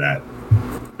home that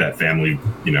family,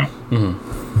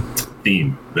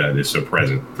 theme that is so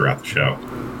present throughout the show.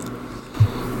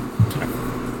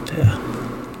 Yeah.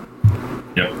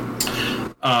 Yep.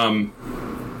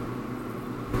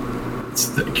 Let's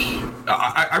think.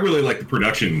 I really like the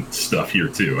production stuff here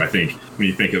too. I think when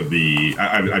you think of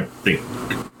I think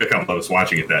a couple of us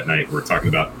watching it that night were talking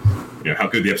about how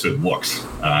good the episode looks.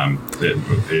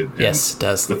 Yes, it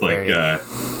does. With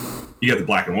you got the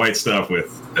black and white stuff with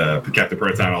Captain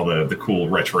Proton, all the cool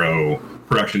retro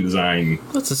production design.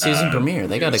 What's the season premiere?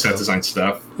 They got to set design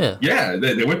stuff. Yeah,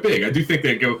 they went big. I do think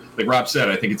they go, like Rob said.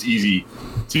 I think it's easy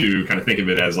to kind of think of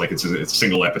it as like it's a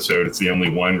single episode. It's the only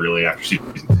one really after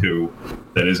season 2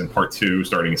 that isn't part 2,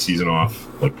 starting a season off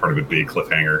like part of a big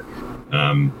cliffhanger.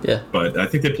 But I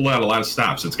think they pull out a lot of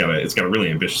stops. It's got a really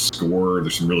ambitious score.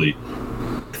 There's some really,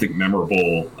 I think,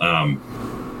 memorable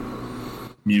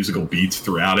musical beats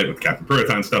throughout it with Captain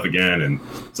Proton stuff again, and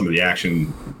some of the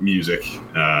action music.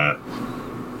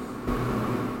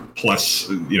 Plus,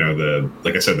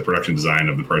 like I said, the production design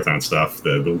of the Proton stuff,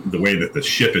 the way that the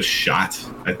ship is shot.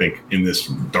 I think in this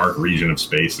dark region of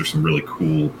space, there's some really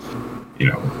cool,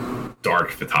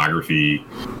 dark photography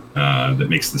that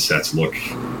makes the sets look,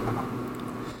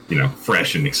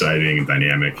 fresh and exciting and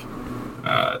dynamic.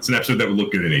 It's an episode that would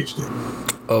look good in HD.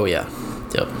 Oh yeah,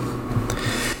 yep.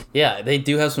 Yeah, they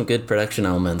do have some good production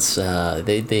elements.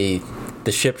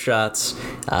 The ship shots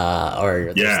they're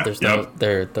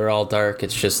all dark.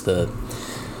 It's just the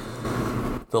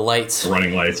lights,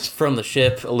 running lights from the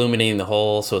ship illuminating the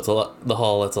hull, so it's the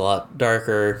hull. It's a lot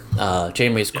darker.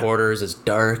 Janeway's quarters is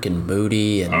dark and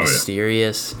moody and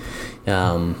mysterious.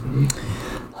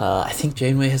 I think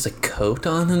Janeway has a coat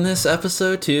on in this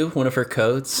episode too. One of her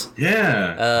coats. Yeah,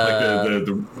 like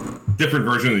the different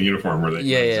version of the uniform where they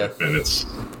and it's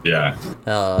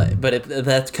but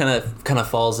that kind of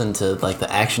falls into like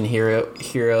the action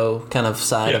hero kind of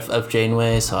side of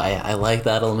Janeway. So I like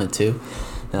that element too.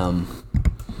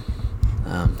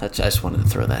 I just wanted to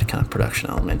throw that kind of production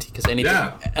element because any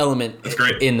element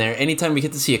in there, anytime we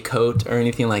get to see a coat or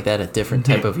anything like that, a different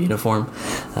type of uniform,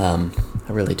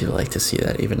 I really do like to see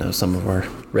that, even though some of our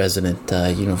resident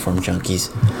uniform junkies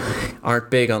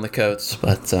aren't big on the coats,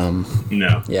 but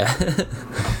no,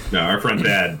 our friend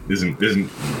Dad isn't.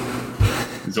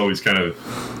 He's always kind of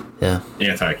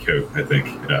anti-coat, I think.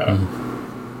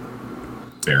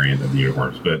 Variant of the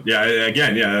uniforms, but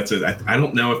that's I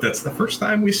don't know if that's the first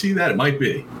time we see that. It might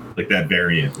be like that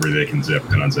variant where they can zip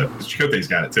and unzip. Chakotay's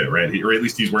got it too, right? Or at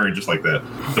least he's wearing just like the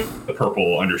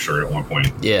purple undershirt at one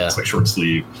point. Yeah, it's like short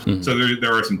sleeve. Mm-hmm. So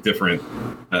there are some different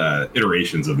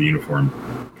iterations of the uniform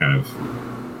kind of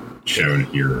shown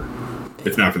here.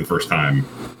 If not for the first time,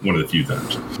 one of the few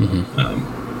times.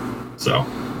 Mm-hmm. So a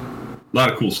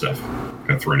lot of cool stuff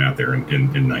kind of thrown out there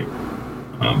in Night.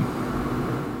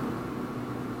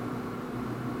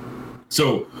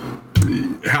 So,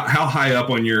 how high up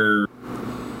on your?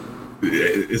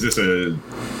 Is this a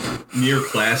near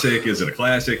classic? Is it a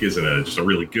classic? Is it just a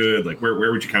really good? Like,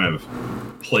 where would you kind of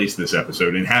place this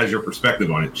episode? And has your perspective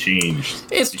on it changed?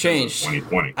 It's changed.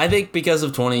 2020. I think because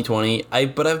of 2020.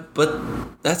 But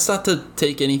that's not to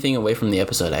take anything away from the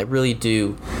episode. I really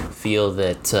do feel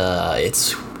that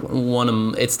it's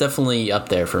definitely up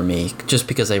there for me, just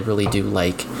because I really do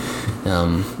like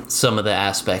some of the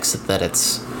aspects that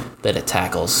it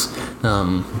tackles.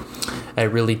 I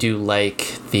really do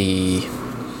like the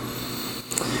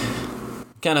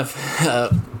kind of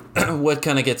what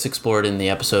kind of gets explored in the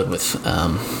episode with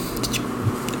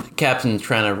Captain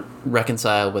trying to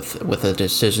reconcile with a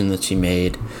decision that she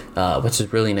made, which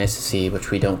is really nice to see,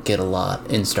 which we don't get a lot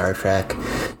in Star Trek.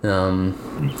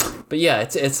 But yeah,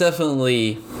 it's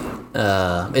definitely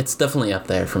up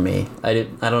there for me. I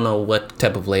don't know what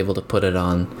type of label to put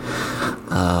on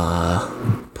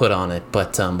it,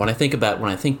 but when I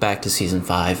think back to season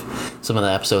 5, some of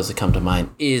the episodes that come to mind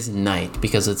is Night,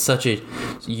 because it's such a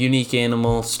unique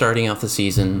animal starting off the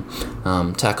season,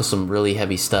 tackles some really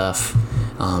heavy stuff,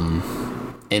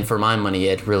 and for my money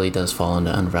it really does fall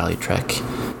into Undervalued Trek,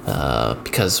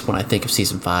 because when I think of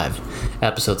season 5,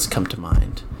 episodes come to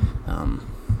mind,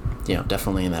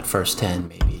 definitely in that first 10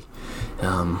 maybe.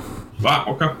 Wow.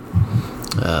 Okay.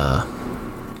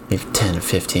 Maybe 10 or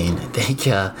 15, I think.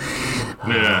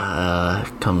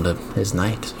 Come to his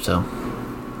night. So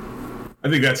I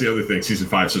think that's the other thing. Season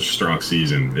 5 is such a strong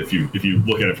season. If you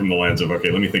look at it from the lens of, okay,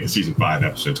 let me think of season 5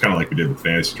 episodes, kind of like we did with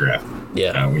Fantasy Draft.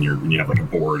 Yeah. When you have like a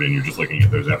board and you're just looking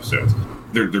at those episodes,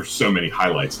 there's so many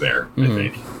highlights there. I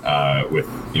think with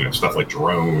stuff like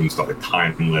Drone, stuff like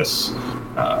Timeless,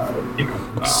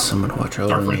 Someone to Watch Over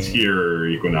Star Me. Frontier,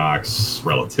 Equinox,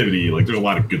 Relativity. Like there's a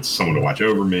lot of good Someone to Watch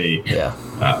Over Me. Yeah.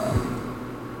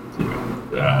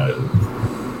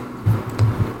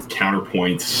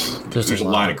 Counterpoints. There's a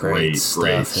lot of great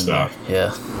stuff.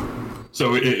 Yeah.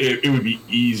 So it would be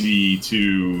easy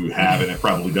to have, and it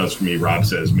probably does for me. Rob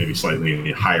says maybe slightly in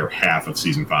the higher half of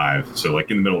season 5. So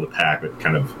like in the middle of the pack, but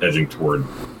kind of edging toward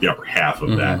the upper half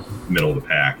of that middle of the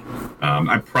pack.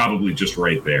 I'm probably just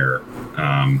right there.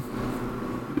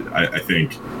 I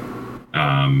think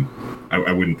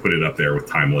I wouldn't put it up there with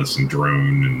Timeless and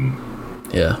Drone and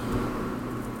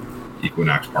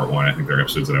Equinox Part 1. I think there are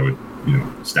episodes that I would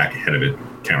stack ahead of it.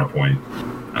 Counterpoint,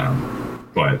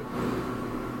 but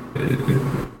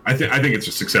I think it's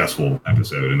a successful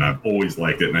episode, and I've always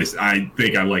liked it, and I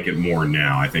think I like it more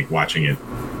now. I think watching it,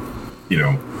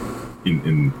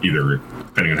 in either,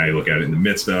 depending on how you look at it, in the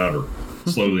midst of or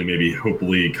slowly, maybe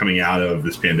hopefully coming out of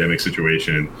this pandemic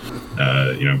situation,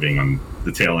 being on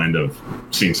the tail end of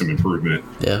seeing some improvement,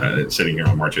 sitting here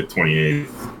on March 28th,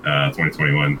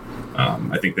 2021.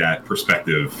 I think that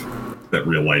perspective, that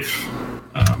real life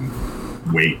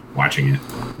weight watching it,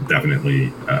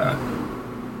 definitely,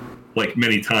 like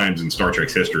many times in Star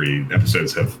Trek's history,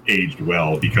 episodes have aged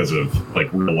well because of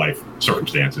like real life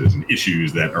circumstances and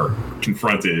issues that are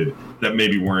confronted that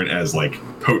maybe weren't as like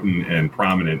potent and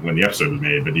prominent when the episode was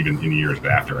made, but even in the years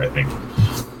after, I think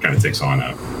kind of takes on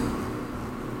a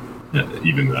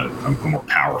more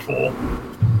powerful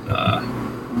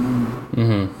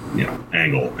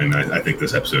angle, and I think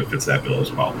this episode fits that bill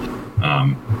as well.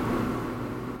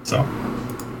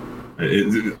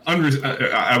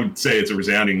 I would say it's a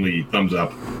resoundingly thumbs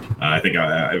up. I think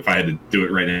if I had to do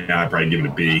it right now, I'd probably give it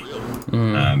a B,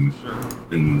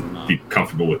 and be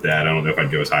comfortable with that. I don't know if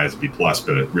I'd go as high as a B+, but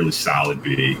a really solid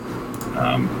B.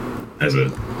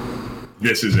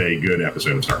 This is a good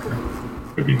episode of Star Trek.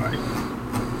 Would be my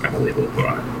kind of label to put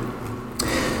on it.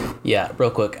 Yeah, real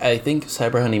quick. I think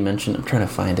Cyber Honey mentioned, I'm trying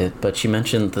to find it, but she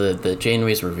mentioned the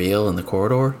Janeway's reveal in the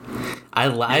corridor. I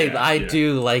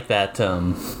do like that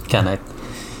kind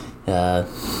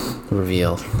of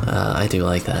reveal. I do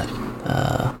like that.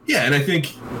 And I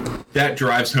think that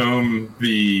drives home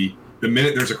the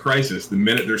minute there's a crisis, the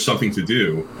minute there's something to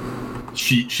do,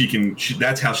 she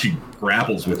that's how she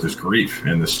grapples with this grief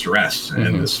and this stress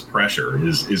and this pressure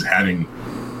is having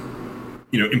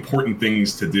important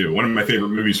things to do. One of my favorite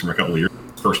movies from a couple of years,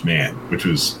 First Man, which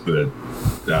was the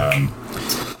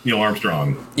Neil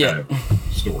Armstrong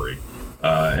story,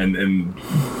 and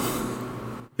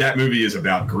that movie is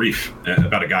about grief,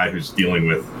 about a guy who's dealing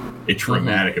with a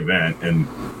traumatic event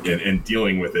and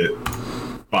dealing with it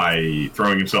by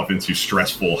throwing himself into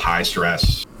stressful, high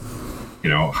stress,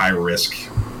 high risk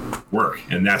work,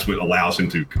 and that's what allows him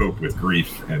to cope with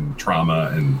grief and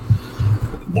trauma and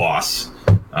loss.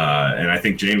 And I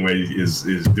think Janeway is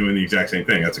doing the exact same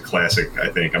thing. That's a classic. I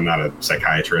think, I'm not a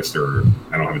psychiatrist, or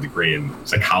I don't have a degree in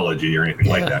psychology or anything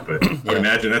like that, but I would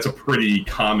imagine that's a pretty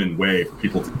common way for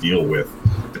people to deal with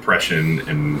depression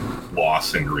and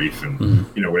loss and grief and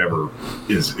whatever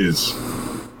is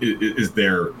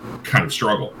their kind of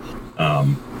struggle,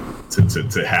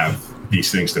 to have these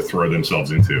things to throw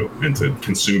themselves into and to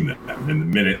consume them. And the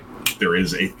minute there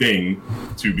is a thing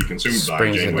to be consumed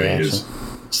by, Janeway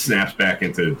snaps back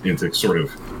into sort of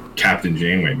Captain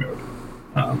Janeway mode,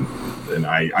 and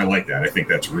I like that. I think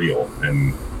that's real,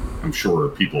 and I'm sure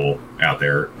people out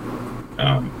there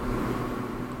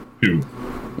who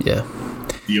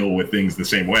deal with things the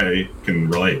same way can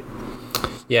relate.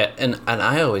 Yeah, and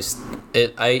I always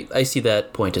I see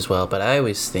that point as well, but I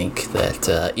always think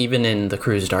that even in the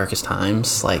crew's darkest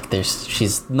times, like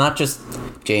she's not just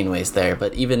Janeway's there,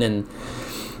 but even in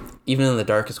the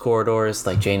darkest corridors,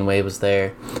 like Janeway was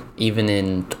there. Even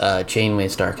in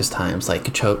Janeway's darkest times, like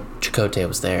Chakotay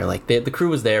was there. Like the crew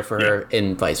was there for her,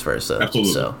 and vice versa.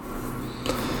 Absolutely. So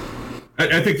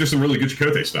I think there's some really good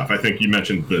Chakotay stuff. I think you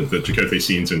mentioned the Chakotay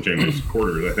scenes in Janeway's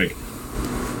quarters. I think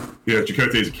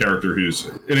Chakotay is a character who's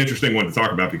an interesting one to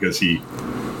talk about because he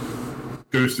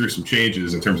goes through some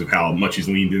changes in terms of how much he's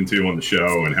leaned into on the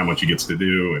show and how much he gets to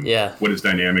do and what his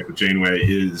dynamic with Janeway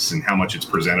is and how much it's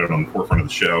presented on the forefront of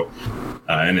the show.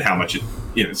 and how much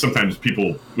it, sometimes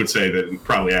people would say that,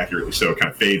 probably accurately so, it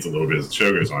kind of fades a little bit as the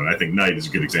show goes on. And I think Knight is a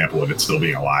good example of it still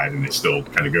being alive, and they still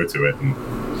kind of go to it. And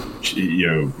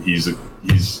he's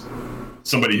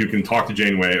somebody who can talk to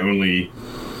Janeway only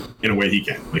in a way he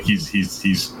can. Like he's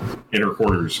in her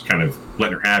quarters, kind of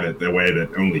letting her have it the way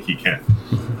that only he can.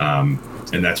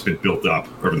 And that's been built up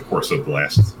over the course of the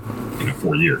last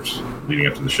 4 years leading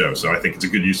up to the show. So I think it's a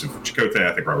good use of Chakotay.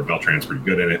 I think Robert Beltran's pretty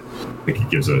good in it. I think he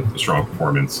gives a strong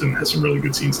performance and has some really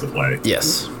good scenes to play.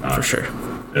 Yes, for sure.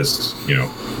 As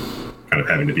kind of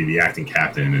having to be the acting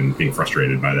captain and being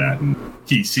frustrated by that. And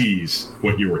he sees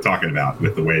what you were talking about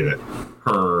with the way that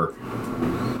her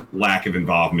lack of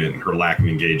involvement, her lack of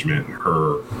engagement,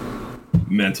 her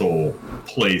mental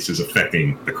place is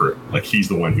affecting the crew. Like he's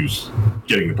the one who's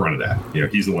getting the brunt of that.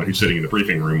 He's the one who's sitting in the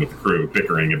briefing room with the crew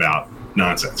bickering about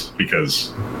nonsense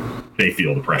because they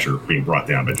feel the pressure being brought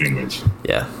down by Janeway's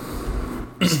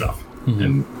stuff. Mm-hmm.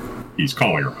 And he's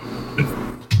calling her out. And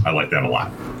I like that a lot.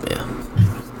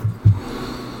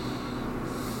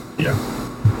 Yeah.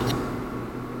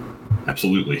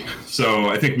 Absolutely. So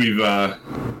I think we've,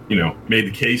 made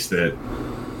the case that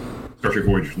Star Trek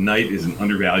Voyager Knight is an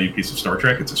undervalued piece of Star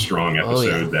Trek. It's a strong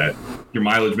episode that your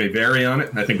mileage may vary on it.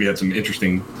 I think we had some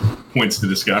interesting points to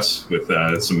discuss with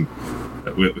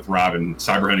with Rob and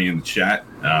Cyberhoney in the chat.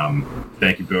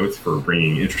 Thank you both for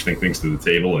bringing interesting things to the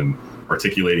table and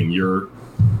articulating your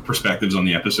perspectives on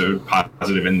the episode,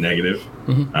 positive and negative.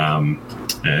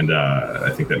 Mm-hmm. And I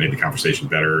think that made the conversation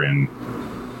better. And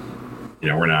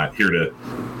we're not here to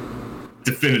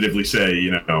definitively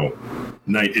say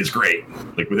Knight is great,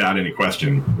 like without any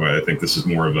question. But I think this is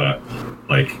more of a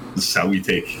this is how we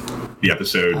take the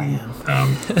episode, and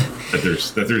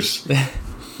that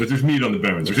there's meat on the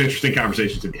bones. There's interesting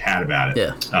conversations to be had about it.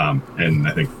 Yeah. And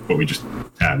I think what we just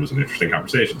had was an interesting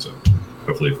conversation. So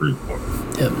hopefully it proved the point.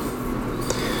 Yep.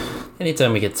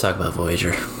 Anytime we get to talk about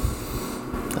Voyager,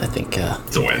 I think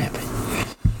it's a win.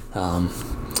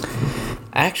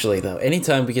 Actually, though,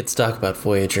 anytime we get to talk about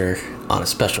Voyager on a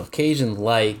special occasion,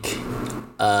 like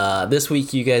this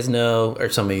week, you guys know, or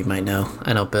some of you might know,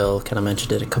 I know Bill kind of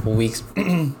mentioned it a couple weeks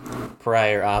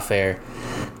prior off air.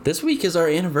 This week is our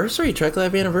anniversary. Trek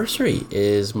Live anniversary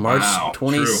is March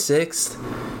 26th,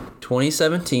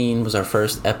 2017 was our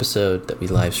first episode that we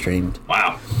live streamed.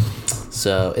 Wow.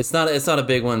 So it's not a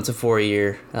big one. It's a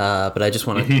 4-year, but I just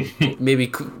want to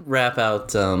maybe wrap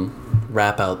up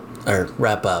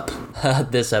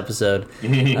this episode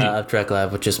of Trek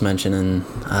Live with just mentioning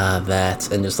that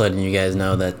and just letting you guys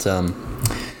know that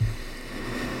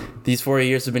these 4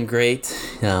 years have been great.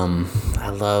 I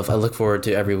look forward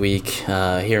to every week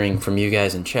hearing from you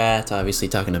guys in chat. Obviously,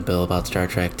 talking to Bill about Star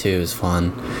Trek 2 is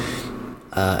fun,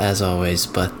 as always.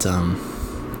 But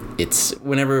it's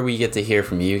whenever we get to hear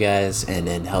from you guys and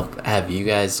then help have you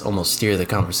guys almost steer the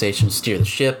conversation, steer the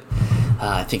ship.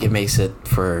 I think it makes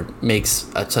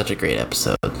such a great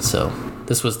episode. So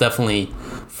this was definitely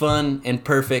fun and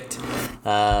perfect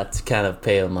to kind of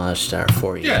pay homage to our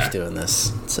 4 years doing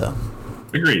this. So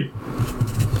agreed.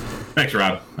 Thanks,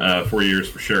 Rob. 4 years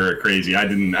for sure. Crazy. I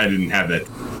didn't have that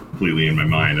completely in my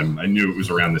mind. I knew it was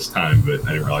around this time, but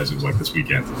I didn't realize it was like this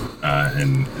weekend.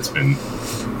 And it's been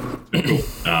cool.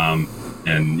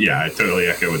 And yeah, I totally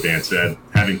echo what Dan said.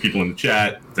 Having people in the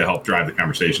chat to help drive the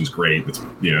conversation is great. It's,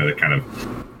 that kind of,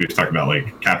 we just talked about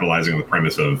like capitalizing on the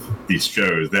premise of these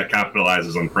shows. That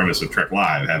capitalizes on the premise of Trek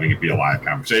Live, having it be a live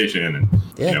conversation. And,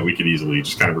 we could easily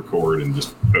just kind of record and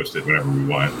just post it whenever we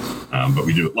want. But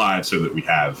we do it live so that we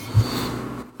have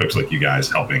folks like you guys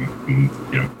helping and,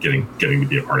 getting to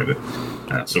be a part of it.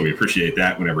 So we appreciate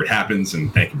that whenever it happens.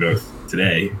 And thank you both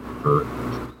today for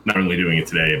not only doing it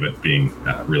today, but being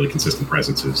really consistent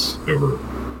presences over,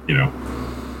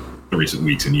 the recent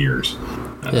weeks and years.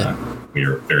 We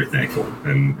are very thankful.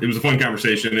 And it was a fun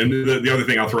conversation. And the other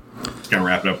thing I'll throw, just kind of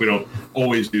wrap it up, we don't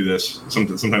always do this.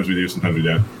 Sometimes we do, sometimes we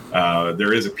don't.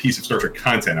 There is a piece of Star Trek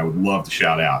content I would love to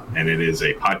shout out, and it is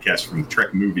a podcast from the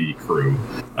Trek movie crew.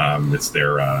 It's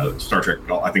their Star Trek,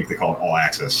 I think they call it All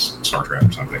Access Star Trek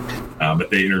or something. But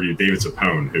they interviewed David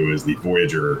Sapone, who is the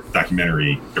Voyager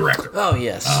documentary director. Oh,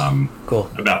 yes. Cool.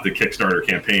 About the Kickstarter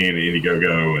campaign at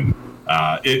Indiegogo, and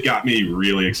it got me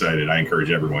really excited. I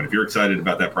encourage everyone, if you're excited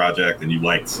about that project and you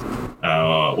liked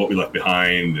What We Left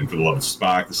Behind and For the Love of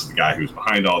Spock, this is the guy who's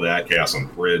behind all that, Chaos on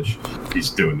the Bridge. He's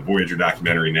doing the Voyager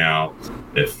documentary now.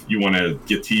 If you want to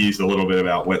get teased a little bit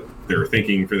about what they're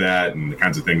thinking for that and the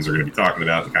kinds of things they're going to be talking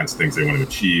about, the kinds of things they want to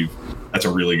achieve, that's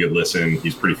a really good listen.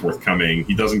 He's pretty forthcoming.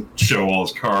 He doesn't show all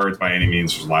his cards by any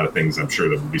means. There's a lot of things I'm sure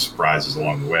that will be surprises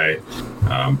along the way.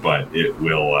 But it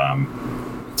will, I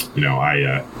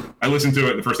listened to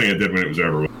it. The first thing I did when it was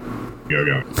over was go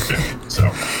going. So,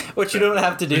 which you don't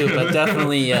have to do, but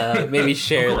definitely maybe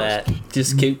share that.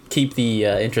 Just keep the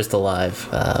interest alive.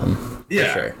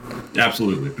 Yeah, for sure.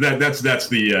 Absolutely. That's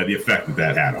the effect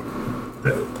that had on him.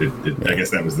 I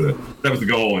guess that was the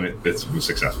goal, and it was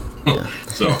successful. Yeah.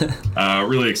 So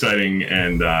really exciting,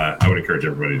 and I would encourage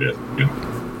everybody to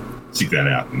seek that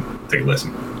out and take a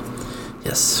listen.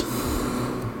 Yes.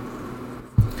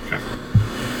 Okay.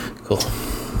 Cool.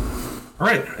 All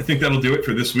right, I think that'll do it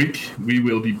for this week. We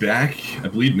will be back, I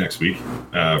believe, next week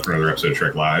for another episode of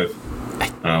Trek Live.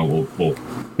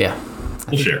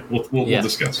 We'll share. We'll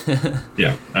discuss.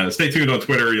 Yeah. Stay tuned on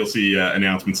Twitter. You'll see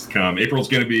announcements to come. April's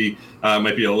going to be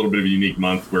might be a little bit of a unique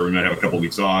month where we might have a couple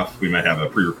weeks off. We might have a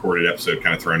pre-recorded episode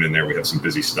kind of thrown in there. We have some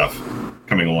busy stuff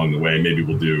coming along the way. Maybe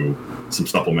we'll do some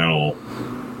supplemental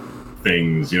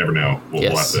things. You never know.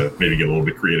 We'll have to maybe get a little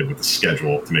bit creative with the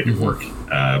schedule to make it work.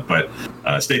 But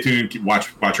stay tuned.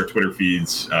 Watch our Twitter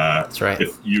feeds. That's right.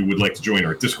 If you would like to join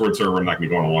our Discord server, I'm not going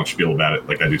to go on a long spiel about it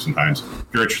like I do sometimes. If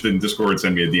you're interested in Discord,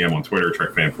 send me a DM on Twitter,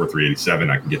 TrekFan4387.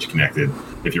 I can get you connected.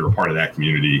 If you're a part of that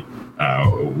community,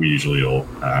 we usually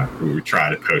we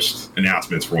try to post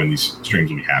announcements for when these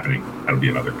streams will be happening. That'll be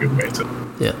another good way to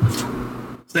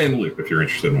stay in the loop if you're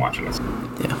interested in watching us.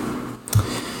 Yeah.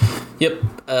 Yep.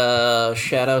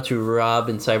 Shout out to Rob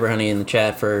and Cyberhoney in the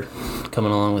chat for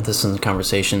coming along with us in the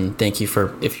conversation. Thank you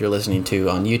if you're listening to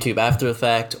on YouTube after the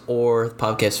fact or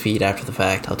podcast feed after the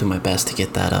fact. I'll do my best to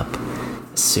get that up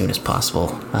as soon as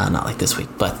possible. Not like this week,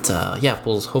 but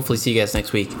we'll hopefully see you guys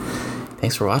next week.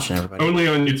 Thanks for watching, everybody. Only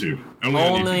on YouTube.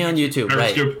 Only on YouTube.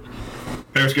 Periscope. Right.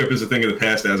 Periscope is a thing of the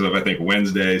past as of, I think,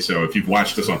 Wednesday. So if you've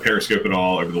watched us on Periscope at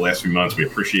all over the last few months, we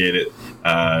appreciate it.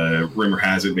 Rumor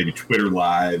has it maybe Twitter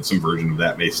Live, some version of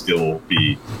that may still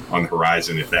be on the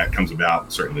horizon. If that comes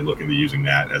about, certainly look into using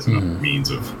that as a means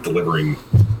of delivering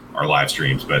our live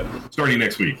streams. But starting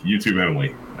next week, YouTube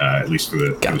only, at least for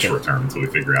the short term until we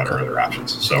figure out our other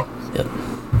options. So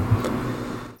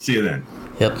see you then.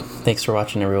 Yep. Thanks for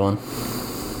watching, everyone.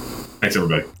 Thanks,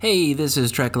 everybody. Hey, this is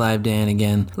Trek Live Dan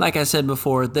again. Like I said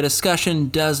before, the discussion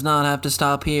does not have to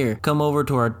stop here. Come over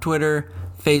to our Twitter,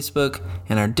 Facebook,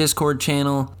 and our Discord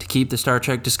channel to keep the Star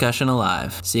Trek discussion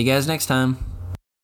alive. See you guys next time.